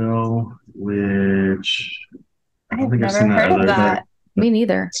 Iron Will, which I don't I've think I've never seen that heard of either, that. Me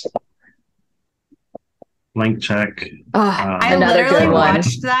neither. but Blank Check. Oh, I another literally good one.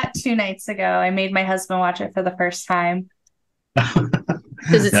 watched that 2 nights ago. I made my husband watch it for the first time.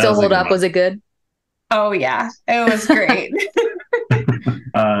 Does it Yeah, still that was a hold good up? one. Was it good? Oh yeah, it was great.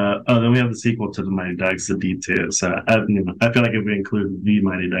 Then we have the sequel to the Mighty Ducks, the D2. So I feel like if we include the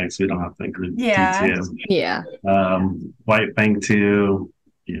Mighty Ducks, we don't have to include Yeah. D2. Yeah. White Fang 2,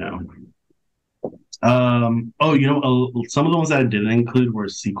 some of the ones that I didn't include were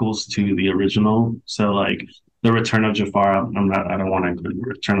sequels to the original. So like The Return of Jafar. I don't want to include The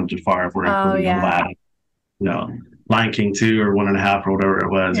Return of Jafar if we're including yeah. Aladdin. Lion King 2 or 1.5 or whatever it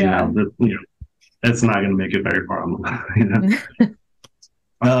was. Yeah. It's not going to make it very far on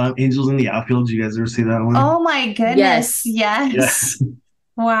the Angels in the Outfield. Did you guys ever see that one? Oh my goodness. Yes. Yes.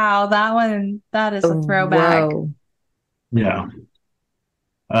 Wow, that is a throwback. Whoa. Yeah.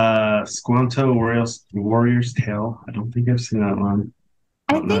 Squanto Warrior's Tale. I don't think I've seen that one.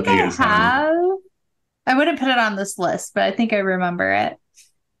 I don't know think if you I guys have. have. I wouldn't put it on this list, but I think I remember it.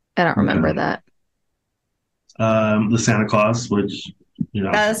 I don't remember Okay. that. The Santa Claus, which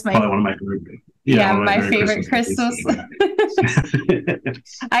That is probably one of my favorite. Yeah, one of my favorite Christmas.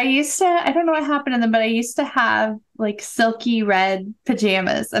 I don't know what happened to them, but I used to have like silky red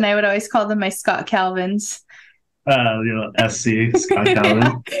pajamas, and I would always call them my Scott Calvins. SC Scott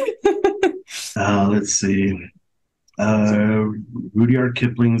Calvin. Let's see. Rudyard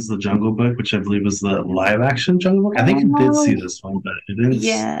Kipling's The Jungle Book, which I believe is the live action Jungle Book. I think you did see this one, but it didn't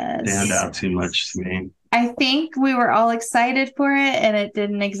stand out too much to me. I think we were all excited for it, and it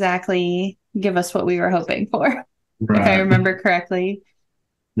didn't exactly give us what we were hoping for, if I remember correctly.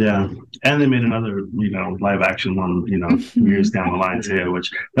 Yeah, and they made another, live action one, years down the line too,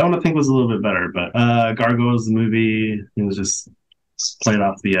 which that one I think was a little bit better. But Gargoyles, the movie, it was just played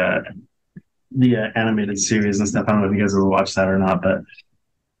off the animated series and stuff. I don't know if you guys ever watched that or not, but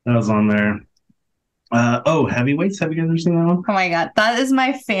that was on there. Heavyweights. Have you guys ever seen that one? Oh my God, that is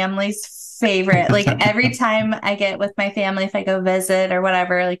my family's favorite. Like every time I get with my family, if I go visit or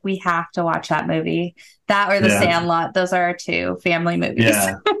whatever, like we have to watch that movie. That or The Sandlot. Those are our 2 family movies.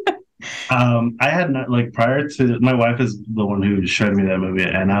 Yeah. I had not, like, prior to, my wife is the one who showed me that movie,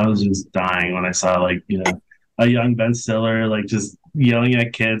 and I was just dying when I saw, like, a young Ben Stiller, like, just yelling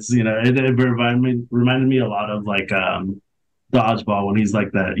at kids. It reminded me a lot of like Dodgeball, when he's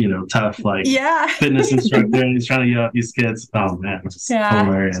like that, tough, like, fitness instructor, and he's trying to yell at these kids. Oh man, it's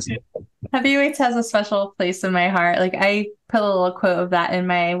hilarious. Heavyweights has a special place in my heart. Like I put a little quote of that in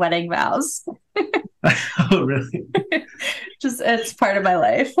my wedding vows. Oh really? It's part of my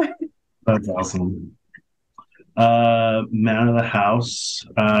life. That's awesome. Man of the House.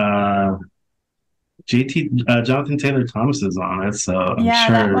 Jonathan Taylor Thomas is on it, so I'm sure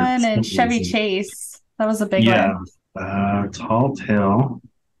that one, and Chevy Chase. That was a big one. Tall Tale.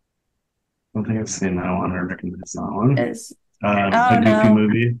 I don't think I've seen that one or recognized that one. Is a Goofy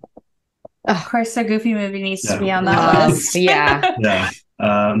movie. Of course, the Goofy movie needs to be on that Yeah. list. Yeah. Yeah.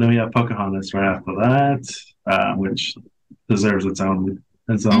 Then we have Pocahontas right after that, which deserves its own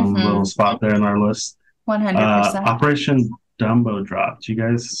little spot there in our list. 100%. Operation Dumbo Drop. Did you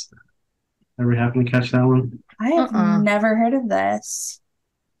guys ever happen to catch that one? I have never heard of this.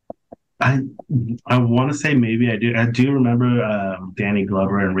 I want to say maybe I do. I do remember Danny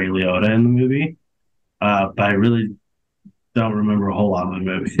Glover and Ray Liotta in the movie, but I really don't remember a whole lot of the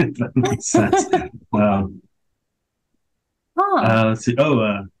movie. If that makes sense. Let's see.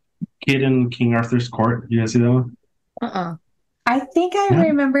 Kid in King Arthur's Court. You guys see that one? I think I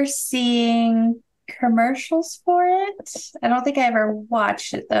remember seeing commercials for it. I don't think I ever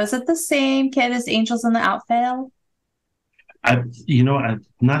watched it though. Is it the same kid as Angels in the Outfield? I'm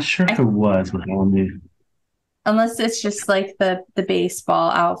not sure if it was, but Unless it's just like the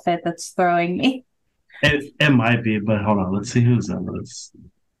baseball outfit that's throwing me. It might be, but hold on. Let's see who's on this.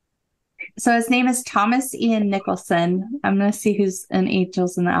 So his name is Thomas Ian Nicholson. I'm going to see who's in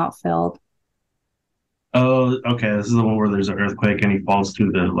Angels in the Outfield. Oh, okay. This is the one where there's an earthquake and he falls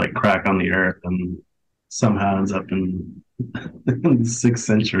through the crack on the earth and somehow ends up in the 6th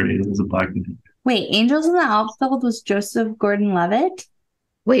century. It was a black man. Wait, Angels in the Outfield was Joseph Gordon-Levitt?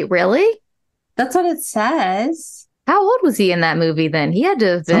 Wait, really? That's what it says. How old was he in that movie then? He had to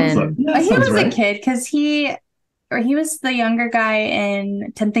have been. He was a kid because he was the younger guy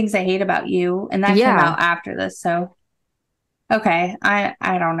in 10 Things I Hate About You, and that came out after this. So, okay,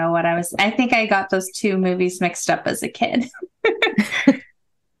 I don't know what I think I got those two movies mixed up as a kid.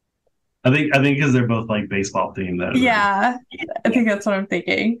 I think because they're both baseball themed. Yeah, I think that's what I'm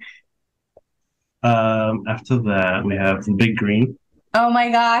thinking. After that, we have The Big Green. Oh my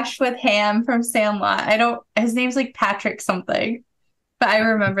gosh, with Ham from Sandlot. His name's Patrick something, but I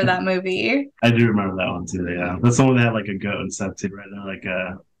remember that movie. I do remember that one too, yeah. That's the one that had a goat and stuff too, right?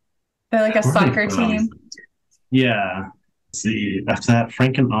 They're a soccer team. Yeah. Let's see, after that,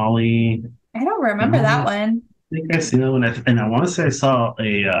 Frank and Ollie. I don't remember that one. I think I've seen that one, and I want to say I saw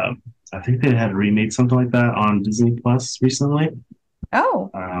I think they had remade something like that on Disney Plus recently. Oh.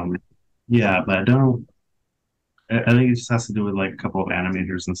 Yeah, but I think it just has to do with a couple of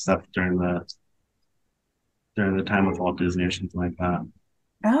animators and stuff during the time of Walt Disney or something like that.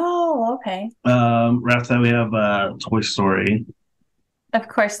 Oh, okay. Right after that, we have Toy Story. Of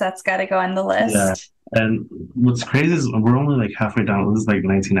course, that's got to go on the list. Yeah. And what's crazy is we're only halfway down. This is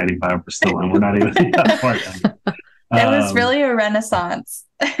 1995. We're still in. We're not even that far down. It was really a renaissance.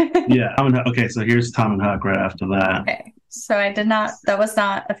 Yeah. Okay, so here's Tom and Huck right after that. Okay. So that was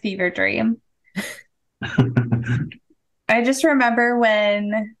not a fever dream. I just remember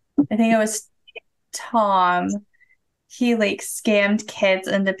when I think it was Tom, he scammed kids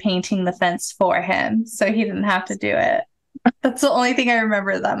into painting the fence for him so he didn't have to do it. That's the only thing I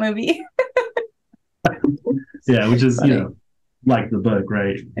remember of that movie. Yeah, which is like the book,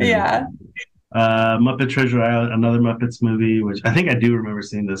 right? Yeah. Muppet Treasure Island, another Muppets movie, which I think I do remember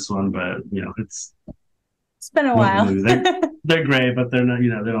seeing this one, but it's been a while. They're great, but they're not,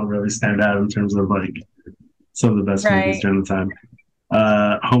 they don't really stand out in terms of some of the best movies during the time.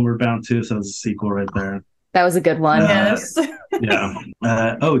 Homeward Bound 2, so it's a sequel right there. That was a good one. Yes. Yeah.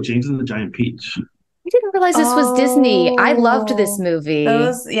 James and the Giant Peach. I didn't realize this was Disney. I loved this movie.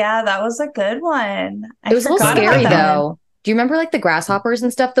 That was a good one. It was a little scary though. Do you remember the grasshoppers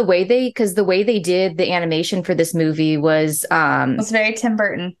and stuff? The way they did the animation for this movie was it was very Tim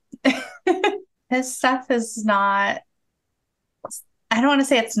Burton. His stuff is not, I don't want to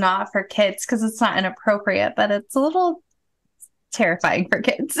say it's not for kids because it's not inappropriate, but it's a little terrifying for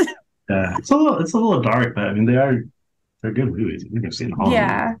kids. Yeah, it's a little dark, but I mean they're good movies. I think I've seen all of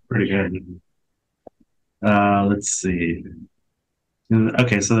them. Pretty good. Let's see.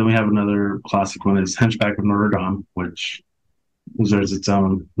 Okay, so then we have another classic one is Hunchback of Notre Dame, which deserves its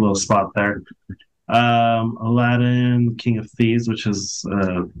own little spot there. Aladdin, King of Thieves, which is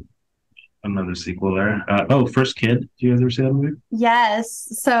another sequel there. First Kid. Do you guys ever see that movie? Yes.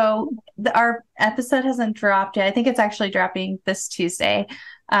 So our episode hasn't dropped yet. I think it's actually dropping this Tuesday.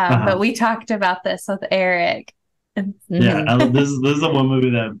 But we talked about this with Eric. Yeah, this is the one movie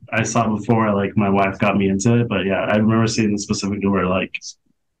that I saw before. My wife got me into it, but yeah, I remember seeing the specific where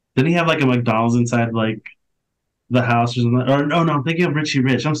didn't he have a McDonald's inside the house or something? Or no, I'm thinking of Richie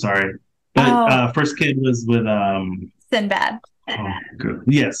Rich. I'm sorry, but First Kid was with Sinbad. Oh, good.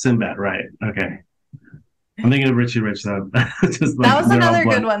 Yeah, Sinbad. Right. Okay. I'm thinking of Richie Rich though. That was another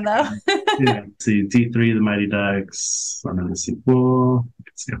good one though. Yeah. See, D3, The Mighty Ducks, another sequel.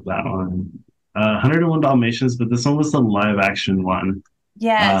 Skip that one. 101 Dalmatians, but this one was the live action one.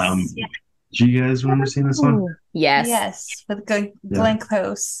 Yes. Do you guys remember seeing this one? Yes. Yes, with Glenn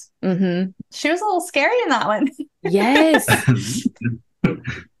Close. Mm-hmm. She was a little scary in that one. Yes.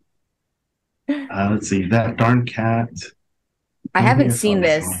 Let's see. That darn cat. I don't think haven't saw seen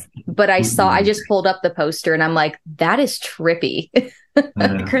this, one. but I Mm-mm. just pulled up the poster and I'm like, that is trippy.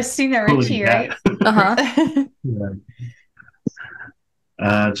 Christina Cool Ricci, looking right? cat.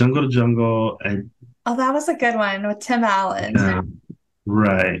 Uh-huh. Jungle to Jungle. Oh, that was a good one with Tim Allen.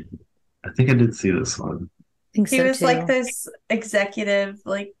 Right. I think I did see this one. I think He so was too. like this executive,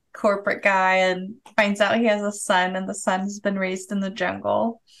 like corporate guy, and finds out he has a son, and the son has been raised in the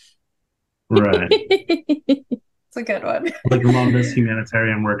jungle. Right. It's a good one. Like the mom does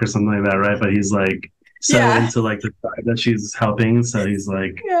humanitarian work or something like that, right? But he's like so Yeah. into like the tribe that she's helping, so he's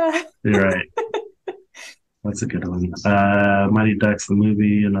like, Yeah. you're right. That's a good one. Mighty Ducks the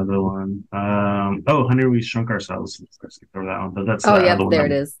movie, another one. Honey, We Shrunk Ourselves. I skipped over that one, but that's Oh, the yeah, other one. there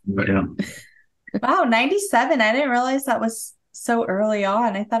it is. But yeah. Wow, 97. I didn't realize that was so early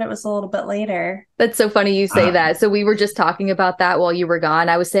on. I thought it was a little bit later. That's so funny you say that. So we were just talking about that while you were gone.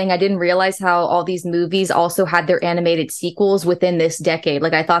 I was saying I didn't realize how all these movies also had their animated sequels within this decade.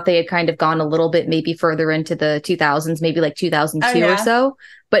 Like I thought they had kind of gone a little bit maybe further into the 2000s, maybe like 2002 or so.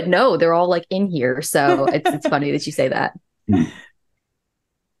 But no, they're all like in here. So it's funny that you say that.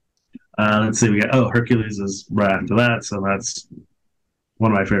 Let's see. We got Hercules is right after that, so that's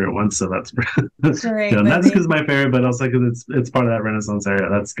one of my favorite ones. So that's Great not just movie. because it's my favorite, but also because it's part of that Renaissance era.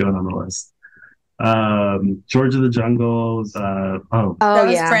 That's going on the list. George of the Jungle. That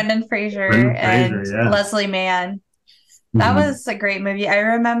was yeah. Brendan Fraser Brendan and Fraser, yeah. Leslie Mann. That Mhm. was a great movie. I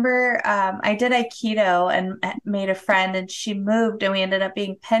remember I did Aikido and made a friend, and she moved, and we ended up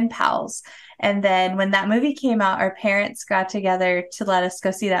being pen pals. And then when that movie came out, our parents got together to let us go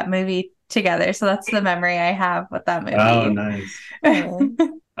see that movie together. So that's the memory I have with that movie. Oh, nice.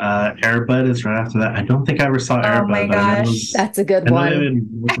 Air Bud is right after that. I don't think I ever saw Air Oh my Bud, but I know gosh. That's a good I know they one.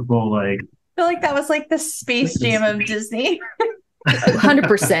 had multiple like. I feel like that was like the Space Jam of Disney.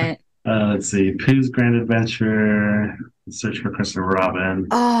 100%. Let's see, Pooh's Grand Adventure, Search for Christopher Robin.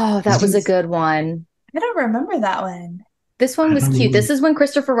 Oh, that was a good one. I don't remember that one. This one was cute. This is when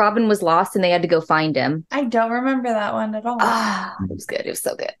Christopher Robin was lost and they had to go find him. I don't remember that one at all. Ah, it was good. It was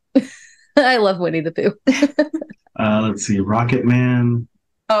so good. I love Winnie the Pooh. Let's see, Rocket Man.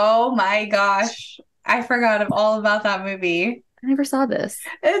 Oh my gosh. I forgot all about that movie. I never saw this.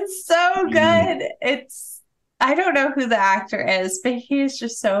 It's so good. I don't know who the actor is, but he is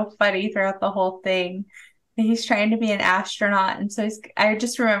just so funny throughout the whole thing. He's trying to be an astronaut, and so I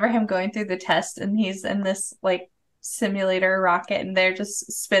just remember him going through the test, and he's in this like simulator rocket, and they're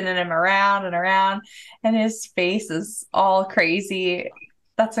just spinning him around and around, and his face is all crazy.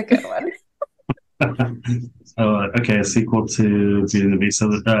 That's a good one. Okay, a sequel to Beauty and the Beast. So,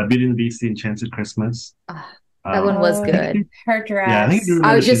 Beauty and the Beast: The Enchanted Christmas. That one was good. Her dress. Yeah, I think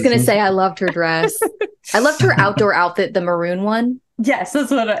I was just gonna say I loved her dress. I loved her outdoor outfit, the maroon one. Yes, that's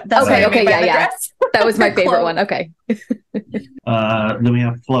what. Okay, what I mean by the yeah. dress. That was my Her favorite clothes. one. Okay. Then we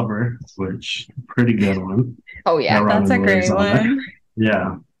have Flubber, which pretty good one. Oh yeah, Got Robin That's a Williams great on there. one.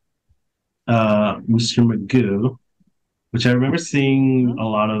 Yeah. Mr. Magoo, which I remember seeing a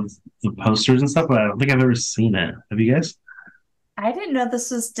lot of the posters and stuff, but I don't think I've ever seen it. Have you guys? I didn't know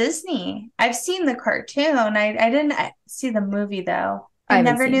this was Disney. I've seen the cartoon. I didn't see the movie though. I I haven't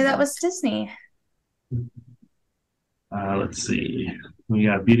never seen knew that. that was Disney. Let's see. We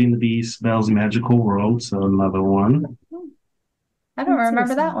got Beauty and the Beast, Belle's Magical World, so another one. I don't Let's see remember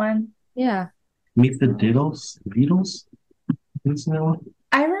this that one. one. Yeah. Meet the Diddles? Beatles? What's that one?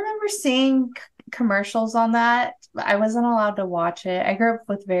 I remember seeing commercials on that, but I wasn't allowed to watch it. I grew up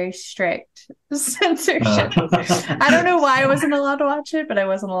with very strict censorship. I don't know why I wasn't allowed to watch it, but I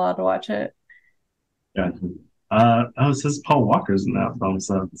wasn't allowed to watch it. Gotcha. It says Paul Walker's in that film,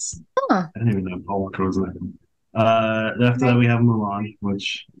 so Huh. I didn't even know Paul Walker was in that. After that, we have Mulan,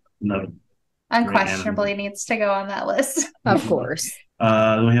 which Unquestionably needs to go on that list. Of course.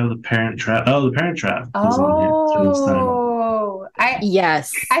 Then we have The Parent Trap. Oh, The Parent Trap is on here. Oh,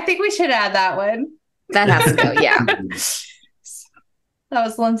 Yes. I think we should add that one. That has to go. Yeah. That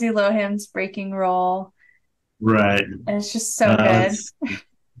was Lindsay Lohan's breaking role. Right. And it's just so good.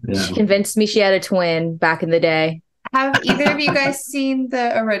 Yeah. She convinced me she had a twin back in the day. Have either of you guys seen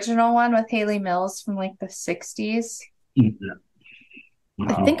the original one with Haley Mills from like the 60s?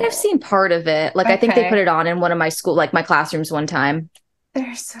 I think I've seen part of it. Like I think they Okay. put it on in one of my school, like my classrooms one time.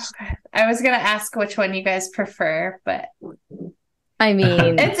 They're so good. I was gonna ask which one you guys prefer, but I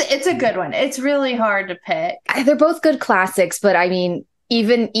mean, it's a good one. It's really hard to pick. they're both good classics, but I mean,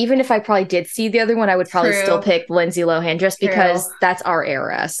 even if I probably did see the other one, I would probably True. still pick Lindsay Lohan just True. because that's our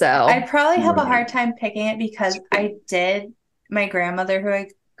era. So I probably have a Right. hard time picking it because my grandmother who I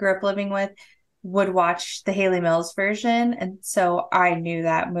grew up living with would watch the Haley Mills version. And so I knew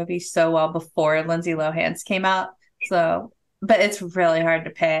that movie so well before Lindsay Lohan's came out. So, but it's really hard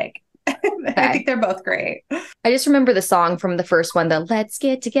to pick. I think they're both great. I just remember the song from the first one, the "Let's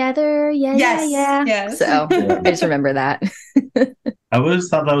Get Together." Yeah, yes. So I just remember that. I always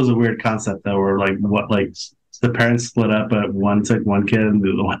thought that was a weird concept, though, where like the parents split up, but one took one kid and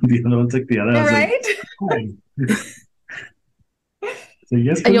the other one took the other. Right? So you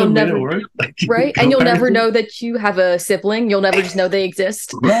guys and you'll never work, right, and you'll never know that you have a sibling. You'll never just know they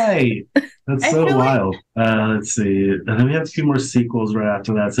exist. Right. That's so wild. Let's see. And then we have a few more sequels right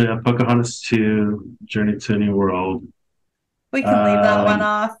after that. So we have Pocahontas 2, Journey to a New World. We can leave that one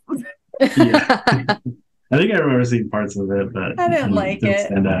off. Yeah. I think I remember seeing parts of it, but I didn't like it.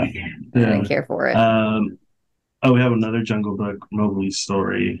 Stand out. I didn't care for it. We have another Jungle Book Mowgli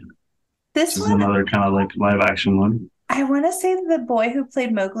story. This is one, another kind of like live action one. I want to say the boy who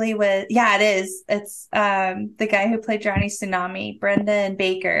played Mowgli was, yeah, it is. It's the guy who played Johnny Tsunami, Brendan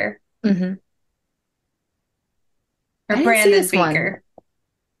Baker. Mm-hmm. Or Brandon Baker.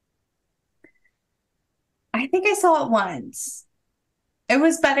 I think I saw it once. It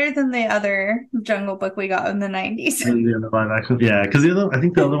was better than the other Jungle Book we got in the 90s. And the other live action, yeah, because I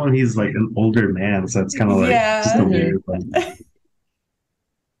think the other one he's like an older man, so it's kind of like just a weird one.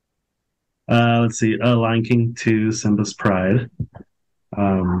 Let's see, Lion King 2, Simba's Pride.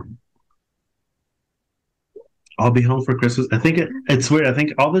 I'll Be Home for Christmas. I think it's weird. I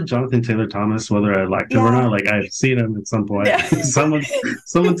think all the Jonathan Taylor Thomas, whether I liked him or not, like I've seen him at some point. Yeah. someone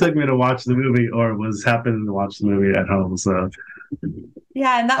took me to watch the movie or was happening to watch the movie at home. So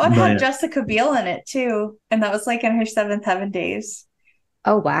yeah, and that one had Jessica Biel in it too, and that was like in her Seventh Heaven days.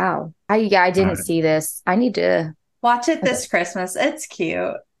 Oh wow! I didn't see this. I need to watch it this Christmas. It's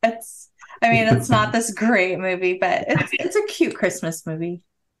cute. It's not this great movie, but it's a cute Christmas movie.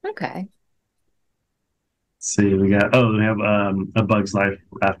 Okay. Let's see, we have A Bug's Life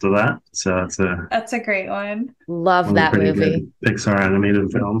after that. So that's a great one. Love that movie. Pixar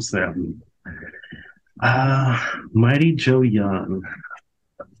animated films. Yeah. Mighty Joe Young.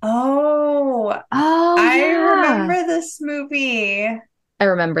 Oh, I remember this movie. I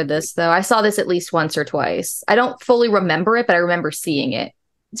remember this though. I saw this at least once or twice. I don't fully remember it, but I remember seeing it.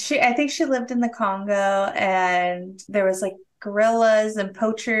 I think she lived in the Congo, and there was like gorillas and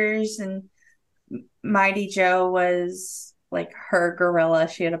poachers, and Mighty Joe was like her gorilla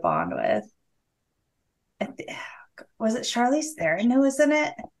she had a bond with. Was it Charlize Theron who was in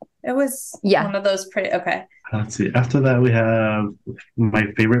it? It was one of those pretty. Okay. Let's see. After that, we have My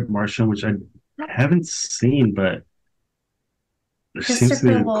Favorite Martian, which I haven't seen, but there seems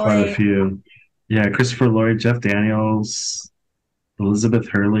to be quite a few. Yeah, Christopher Lloyd, Jeff Daniels, Elizabeth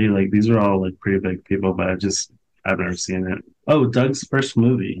Hurley. Like these are all like pretty big people, but I've never seen it. Oh, Doug's first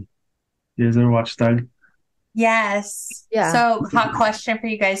movie. You guys ever watch Doug? Yes. Yeah. So, hot question for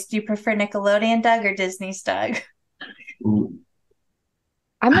you guys: do you prefer Nickelodeon Doug or Disney's Doug? Ooh.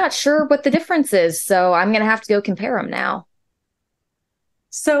 I'm not sure what the difference is, so I'm going to have to go compare them now.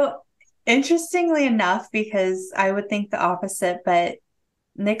 So, interestingly enough, because I would think the opposite, but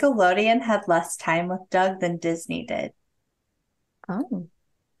Nickelodeon had less time with Doug than Disney did. Oh.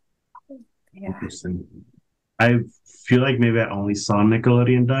 Yeah. Interesting. I feel like maybe I only saw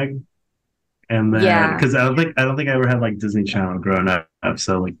Nickelodeon Doug. And then, because I don't think I ever had like Disney Channel growing up.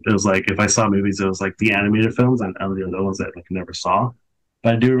 So like it was like if I saw movies, it was like the animated films and the other ones that I never saw.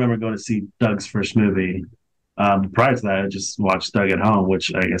 But I do remember going to see Doug's first movie. Prior to that, I just watched Doug at home,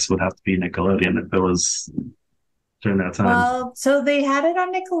 which I guess would have to be Nickelodeon if it was during that time. Well, so they had it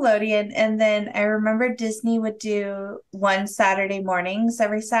on Nickelodeon, and then I remember Disney would do one Saturday mornings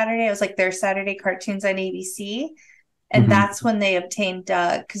every Saturday. It was like their Saturday cartoons on ABC. And that's when they obtained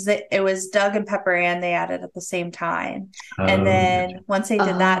Doug, because it was Doug and Pepper Ann they added at the same time. And then once they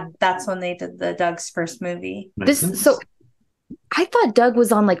did that, that's when they did the Doug's first movie. So I thought Doug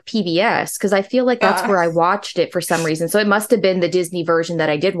was on like PBS, because I feel like that's where I watched it for some reason. So it must have been the Disney version that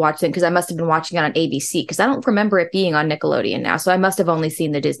I did watch it, because I must have been watching it on ABC, because I don't remember it being on Nickelodeon now. So I must have only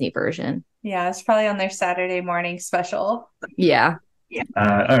seen the Disney version. Yeah, it's probably on their Saturday morning special. Yeah. All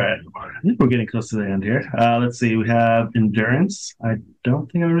right. I think we're getting close to the end here. Let's see. We have Endurance. I don't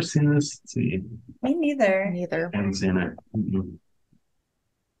think I've ever seen this. Let's see. Me neither. I haven't seen it.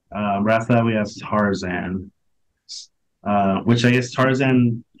 Right after that, we have Tarzan, which I guess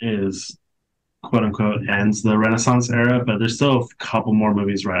Tarzan is quote unquote ends the Renaissance era, but there's still a couple more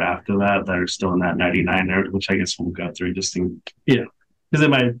movies right after that are still in that 99 era, which I guess we'll go through just in, because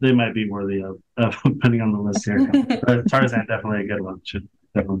they might be worthy of putting on the list here. But Tarzan, definitely a good one. Should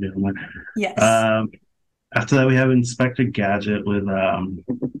definitely be on there. Yes. After that, we have Inspector Gadget with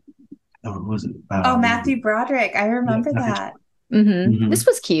what was it? Oh, Matthew Broderick. I remember that. This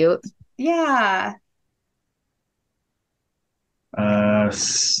was cute. Yeah.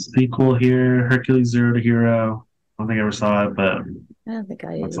 Sequel here, Hercules Zero to Hero. I don't think I ever saw it, but I don't think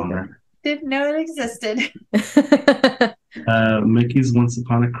I what's on there? Didn't know it existed. Mickey's Once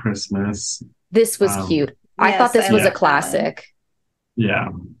Upon a Christmas. This was cute. I thought this was a classic. Yeah.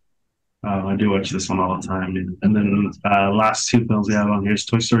 I do watch this one all the time. And then last two films we have on here is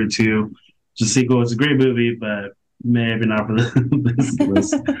Toy Story 2, which is a sequel. It's a great movie, but maybe not for this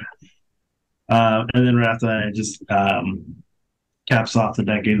list. And then right after that, it just caps off the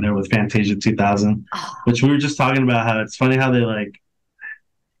decade there with Fantasia 2000, which we were just talking about how it's funny how they like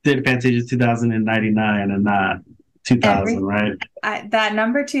did Fantasia 2000 in 99 and not 2000, right? That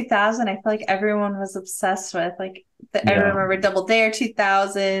number 2000, I feel like everyone was obsessed with. Like, I remember Double Dare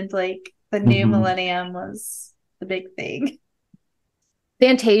 2000, like the new millennium was the big thing.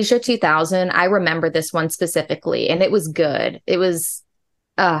 Fantasia 2000, I remember this one specifically, and it was good. It was,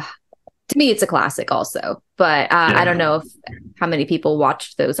 to me, it's a classic also, but I don't know how many people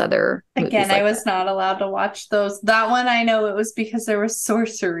watched those other movies. Again, I was not allowed to watch those. That one, I know it was because there was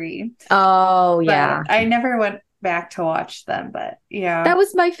sorcery. Oh, yeah. I never went back to watch them, but yeah. That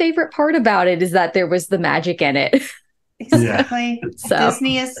was my favorite part about it, is that there was the magic in it. Exactly. So.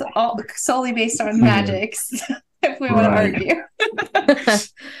 Disney is solely based on magic, if we want to argue.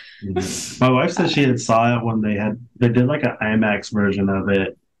 My wife said she had saw it when they did like an IMAX version of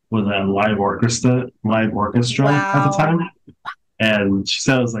it with a live orchestra at the time. And she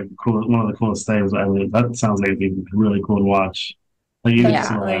said it was like cool, one of the coolest things. I mean, that sounds like it'd be really cool to watch. Like you get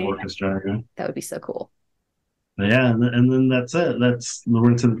some live orchestra. Right? That would be so cool. But yeah, and then that's it.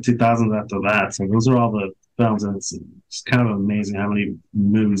 We're into the 2000s after that. So those are all the films, and it's kind of amazing how many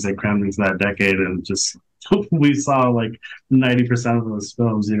movies they crammed into that decade, and just we saw like 90% of those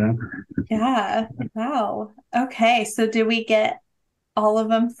films, you know? Yeah. Wow. Okay. So do we get all of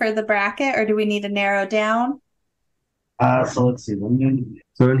them for the bracket, or do we need to narrow down? So let's see.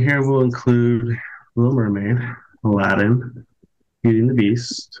 So in here we'll include Little Mermaid, Aladdin, Beauty and the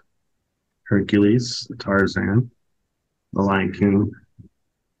Beast, Hercules, Tarzan, The Lion King,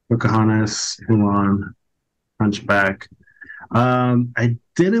 Pocahontas, Mulan, Hunchback. I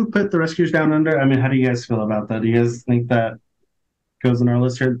didn't put The Rescuers Down Under. I mean, how do you guys feel about that? Do you guys think that goes in our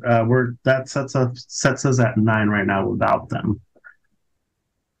list here? That sets us at 9 right now without them.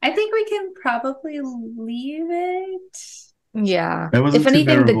 I think we can probably leave it. Yeah. If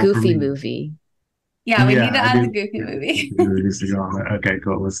anything, the Goofy movie. Yeah, we need to add the Goofy movie. Okay,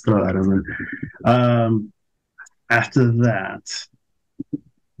 cool. Let's throw that in there. After that,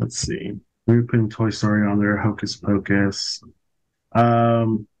 let's see. We're putting Toy Story on there, Hocus Pocus.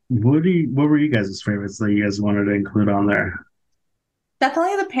 What were you guys' favorites that you guys wanted to include on there?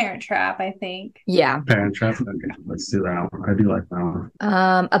 Definitely The Parent Trap, I think. Yeah. Parent Trap? Okay, let's do that one. I do like that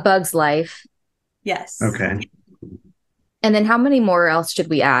one. A Bug's Life. Yes. Okay. And then how many more else should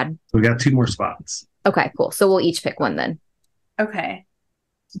we add? We got 2 more spots. Okay, cool. So we'll each pick one then. Okay.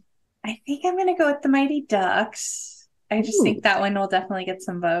 I think I'm going to go with The Mighty Ducks. I just think that one will definitely get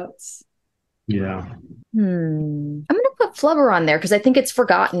some votes. Yeah. I'm going to put Flubber on there because I think it's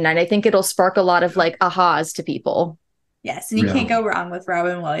forgotten, and I think it'll spark a lot of like ahas to people. Yes, and you can't go wrong with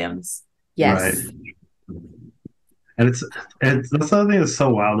Robin Williams. Yes. Right. And it's that's the other thing that's so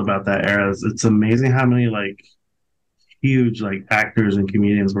wild about that era is it's amazing how many like huge like actors and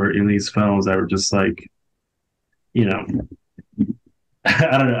comedians were in these films that were just like, you know,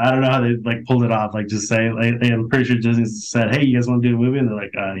 I don't know how they like pulled it off. Like just say, like, I'm pretty sure Disney said, "Hey, you guys want to do a movie?" And they're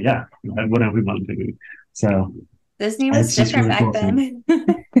like, "Yeah, whatever we want to do." So Disney was different back then.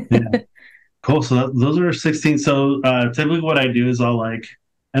 Yeah. Cool. So those are 16. So typically what I do is I'll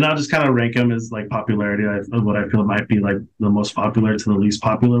just kind of rank them as like popularity of what I feel might be like the most popular to the least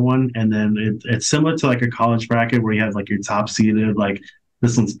popular one. And then it's similar to like a college bracket where you have like your top seeded, like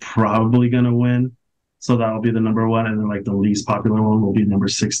this one's probably going to win. So that'll be the number 1. And then like the least popular one will be number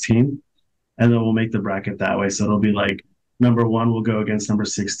 16. And then we'll make the bracket that way. So it'll be like number 1 will go against number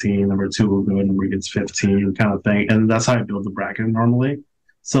 16. Number 2 will go against 15 kind of thing. And that's how I build the bracket normally.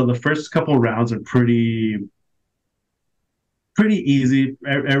 So the first couple rounds are pretty easy.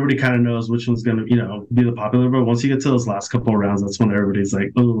 Everybody kind of knows which one's going to, be the popular. But once you get to those last couple rounds, that's when everybody's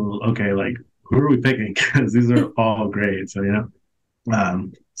like, oh, okay, like, who are we picking? Because these are all great. So,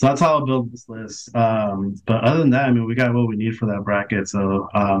 so that's how I'll build this list. But other than that, I mean, we got what we need for that bracket. So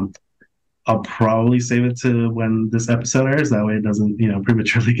I'll probably save it to when this episode airs. That way it doesn't,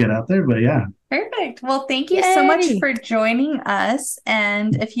 prematurely get out there. But yeah. Perfect. Perfect. Well, thank you so much for joining us.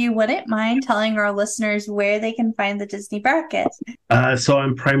 And if you wouldn't mind telling our listeners where they can find the Disney Bracket. So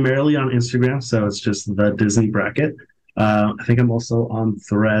I'm primarily on Instagram, so it's just the Disney Bracket. I think I'm also on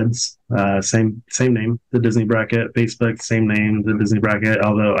Threads, same name, the Disney Bracket. Facebook, same name, the Disney Bracket.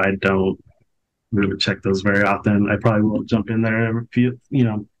 Although I don't really check those very often. I probably will jump in there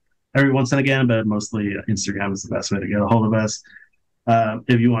every once and again, but mostly Instagram is the best way to get a hold of us.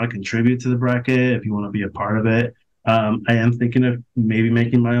 If you want to contribute to the bracket, if you want to be a part of it, I am thinking of maybe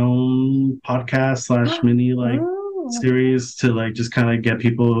making my own podcast / mini series to just kind of get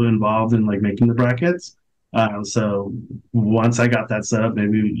people involved in making the brackets. So once I got that set up,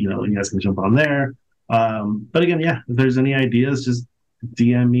 maybe you guys can jump on there. But again, if there's any ideas, just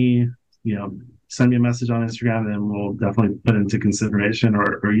DM me, send me a message on Instagram, and we'll definitely put it into consideration,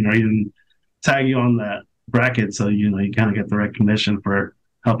 or even tag you on that bracket, so you kind of get the recognition for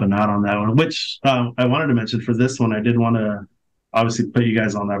helping out on that one. Which I wanted to mention for this one, I did want to obviously put you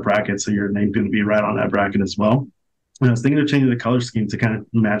guys on that bracket, so your name's going to be right on that bracket as well. And I was thinking of changing the color scheme to kind of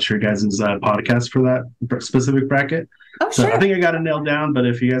match your guys' podcast for that specific bracket. Oh, so sure. I think I got it nailed down, but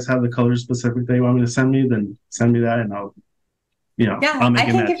if you guys have the colors specific that you want me to send me, then send me that, and I'll I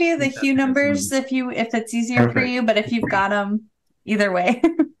can give you the hue numbers if it's easier for you, but if you've got them, either way.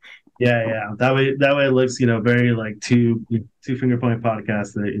 Yeah. That way it looks, very two finger point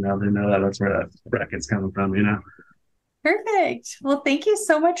podcast that, they know that's where that bracket's coming from, Perfect. Well, thank you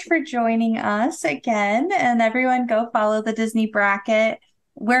so much for joining us again. And everyone go follow the Disney Bracket.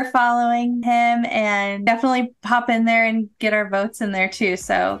 We're following him, and definitely pop in there and get our votes in there too.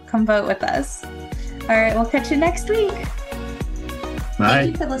 So come vote with us. All right. We'll catch you next week. Bye.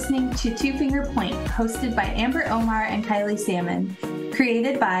 Thank you for listening to Two Finger Point, hosted by Amber Omar and Kylie Salmon.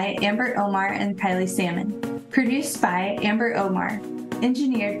 Created by Amber Omar and Kylie Salmon. Produced by Amber Omar.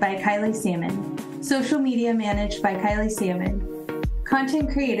 Engineered by Kylie Salmon. Social media managed by Kylie Salmon. Content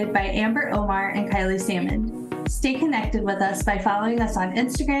created by Amber Omar and Kylie Salmon. Stay connected with us by following us on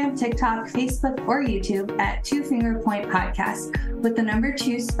Instagram, TikTok, Facebook, or YouTube at Two Finger Point Podcast, with the number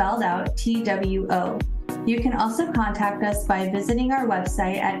 2 spelled out TWO. You can also contact us by visiting our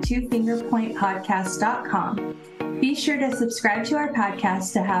website at twofingerpointpodcast.com. Be sure to subscribe to our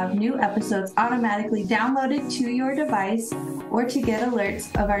podcast to have new episodes automatically downloaded to your device, or to get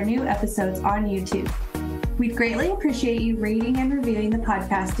alerts of our new episodes on YouTube. We'd greatly appreciate you rating and reviewing the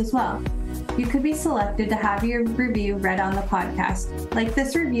podcast as well. You could be selected to have your review read on the podcast, like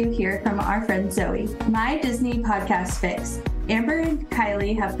this review here from our friend Zoe. My Disney Podcast Fix. Amber and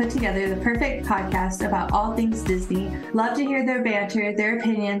Kylie have put together the perfect podcast about all things Disney. Love to hear their banter, their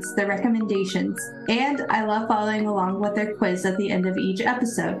opinions, their recommendations, and I love following along with their quiz at the end of each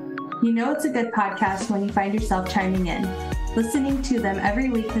episode. You know it's a good podcast when you find yourself chiming in. Listening to them every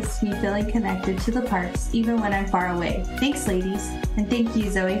week has me feeling connected to the parks, even when I'm far away. Thanks, ladies. And thank you,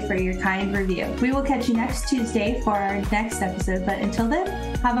 Zoe, for your kind review. We will catch you next Tuesday for our next episode, but until then,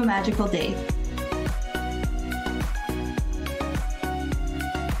 have a magical day.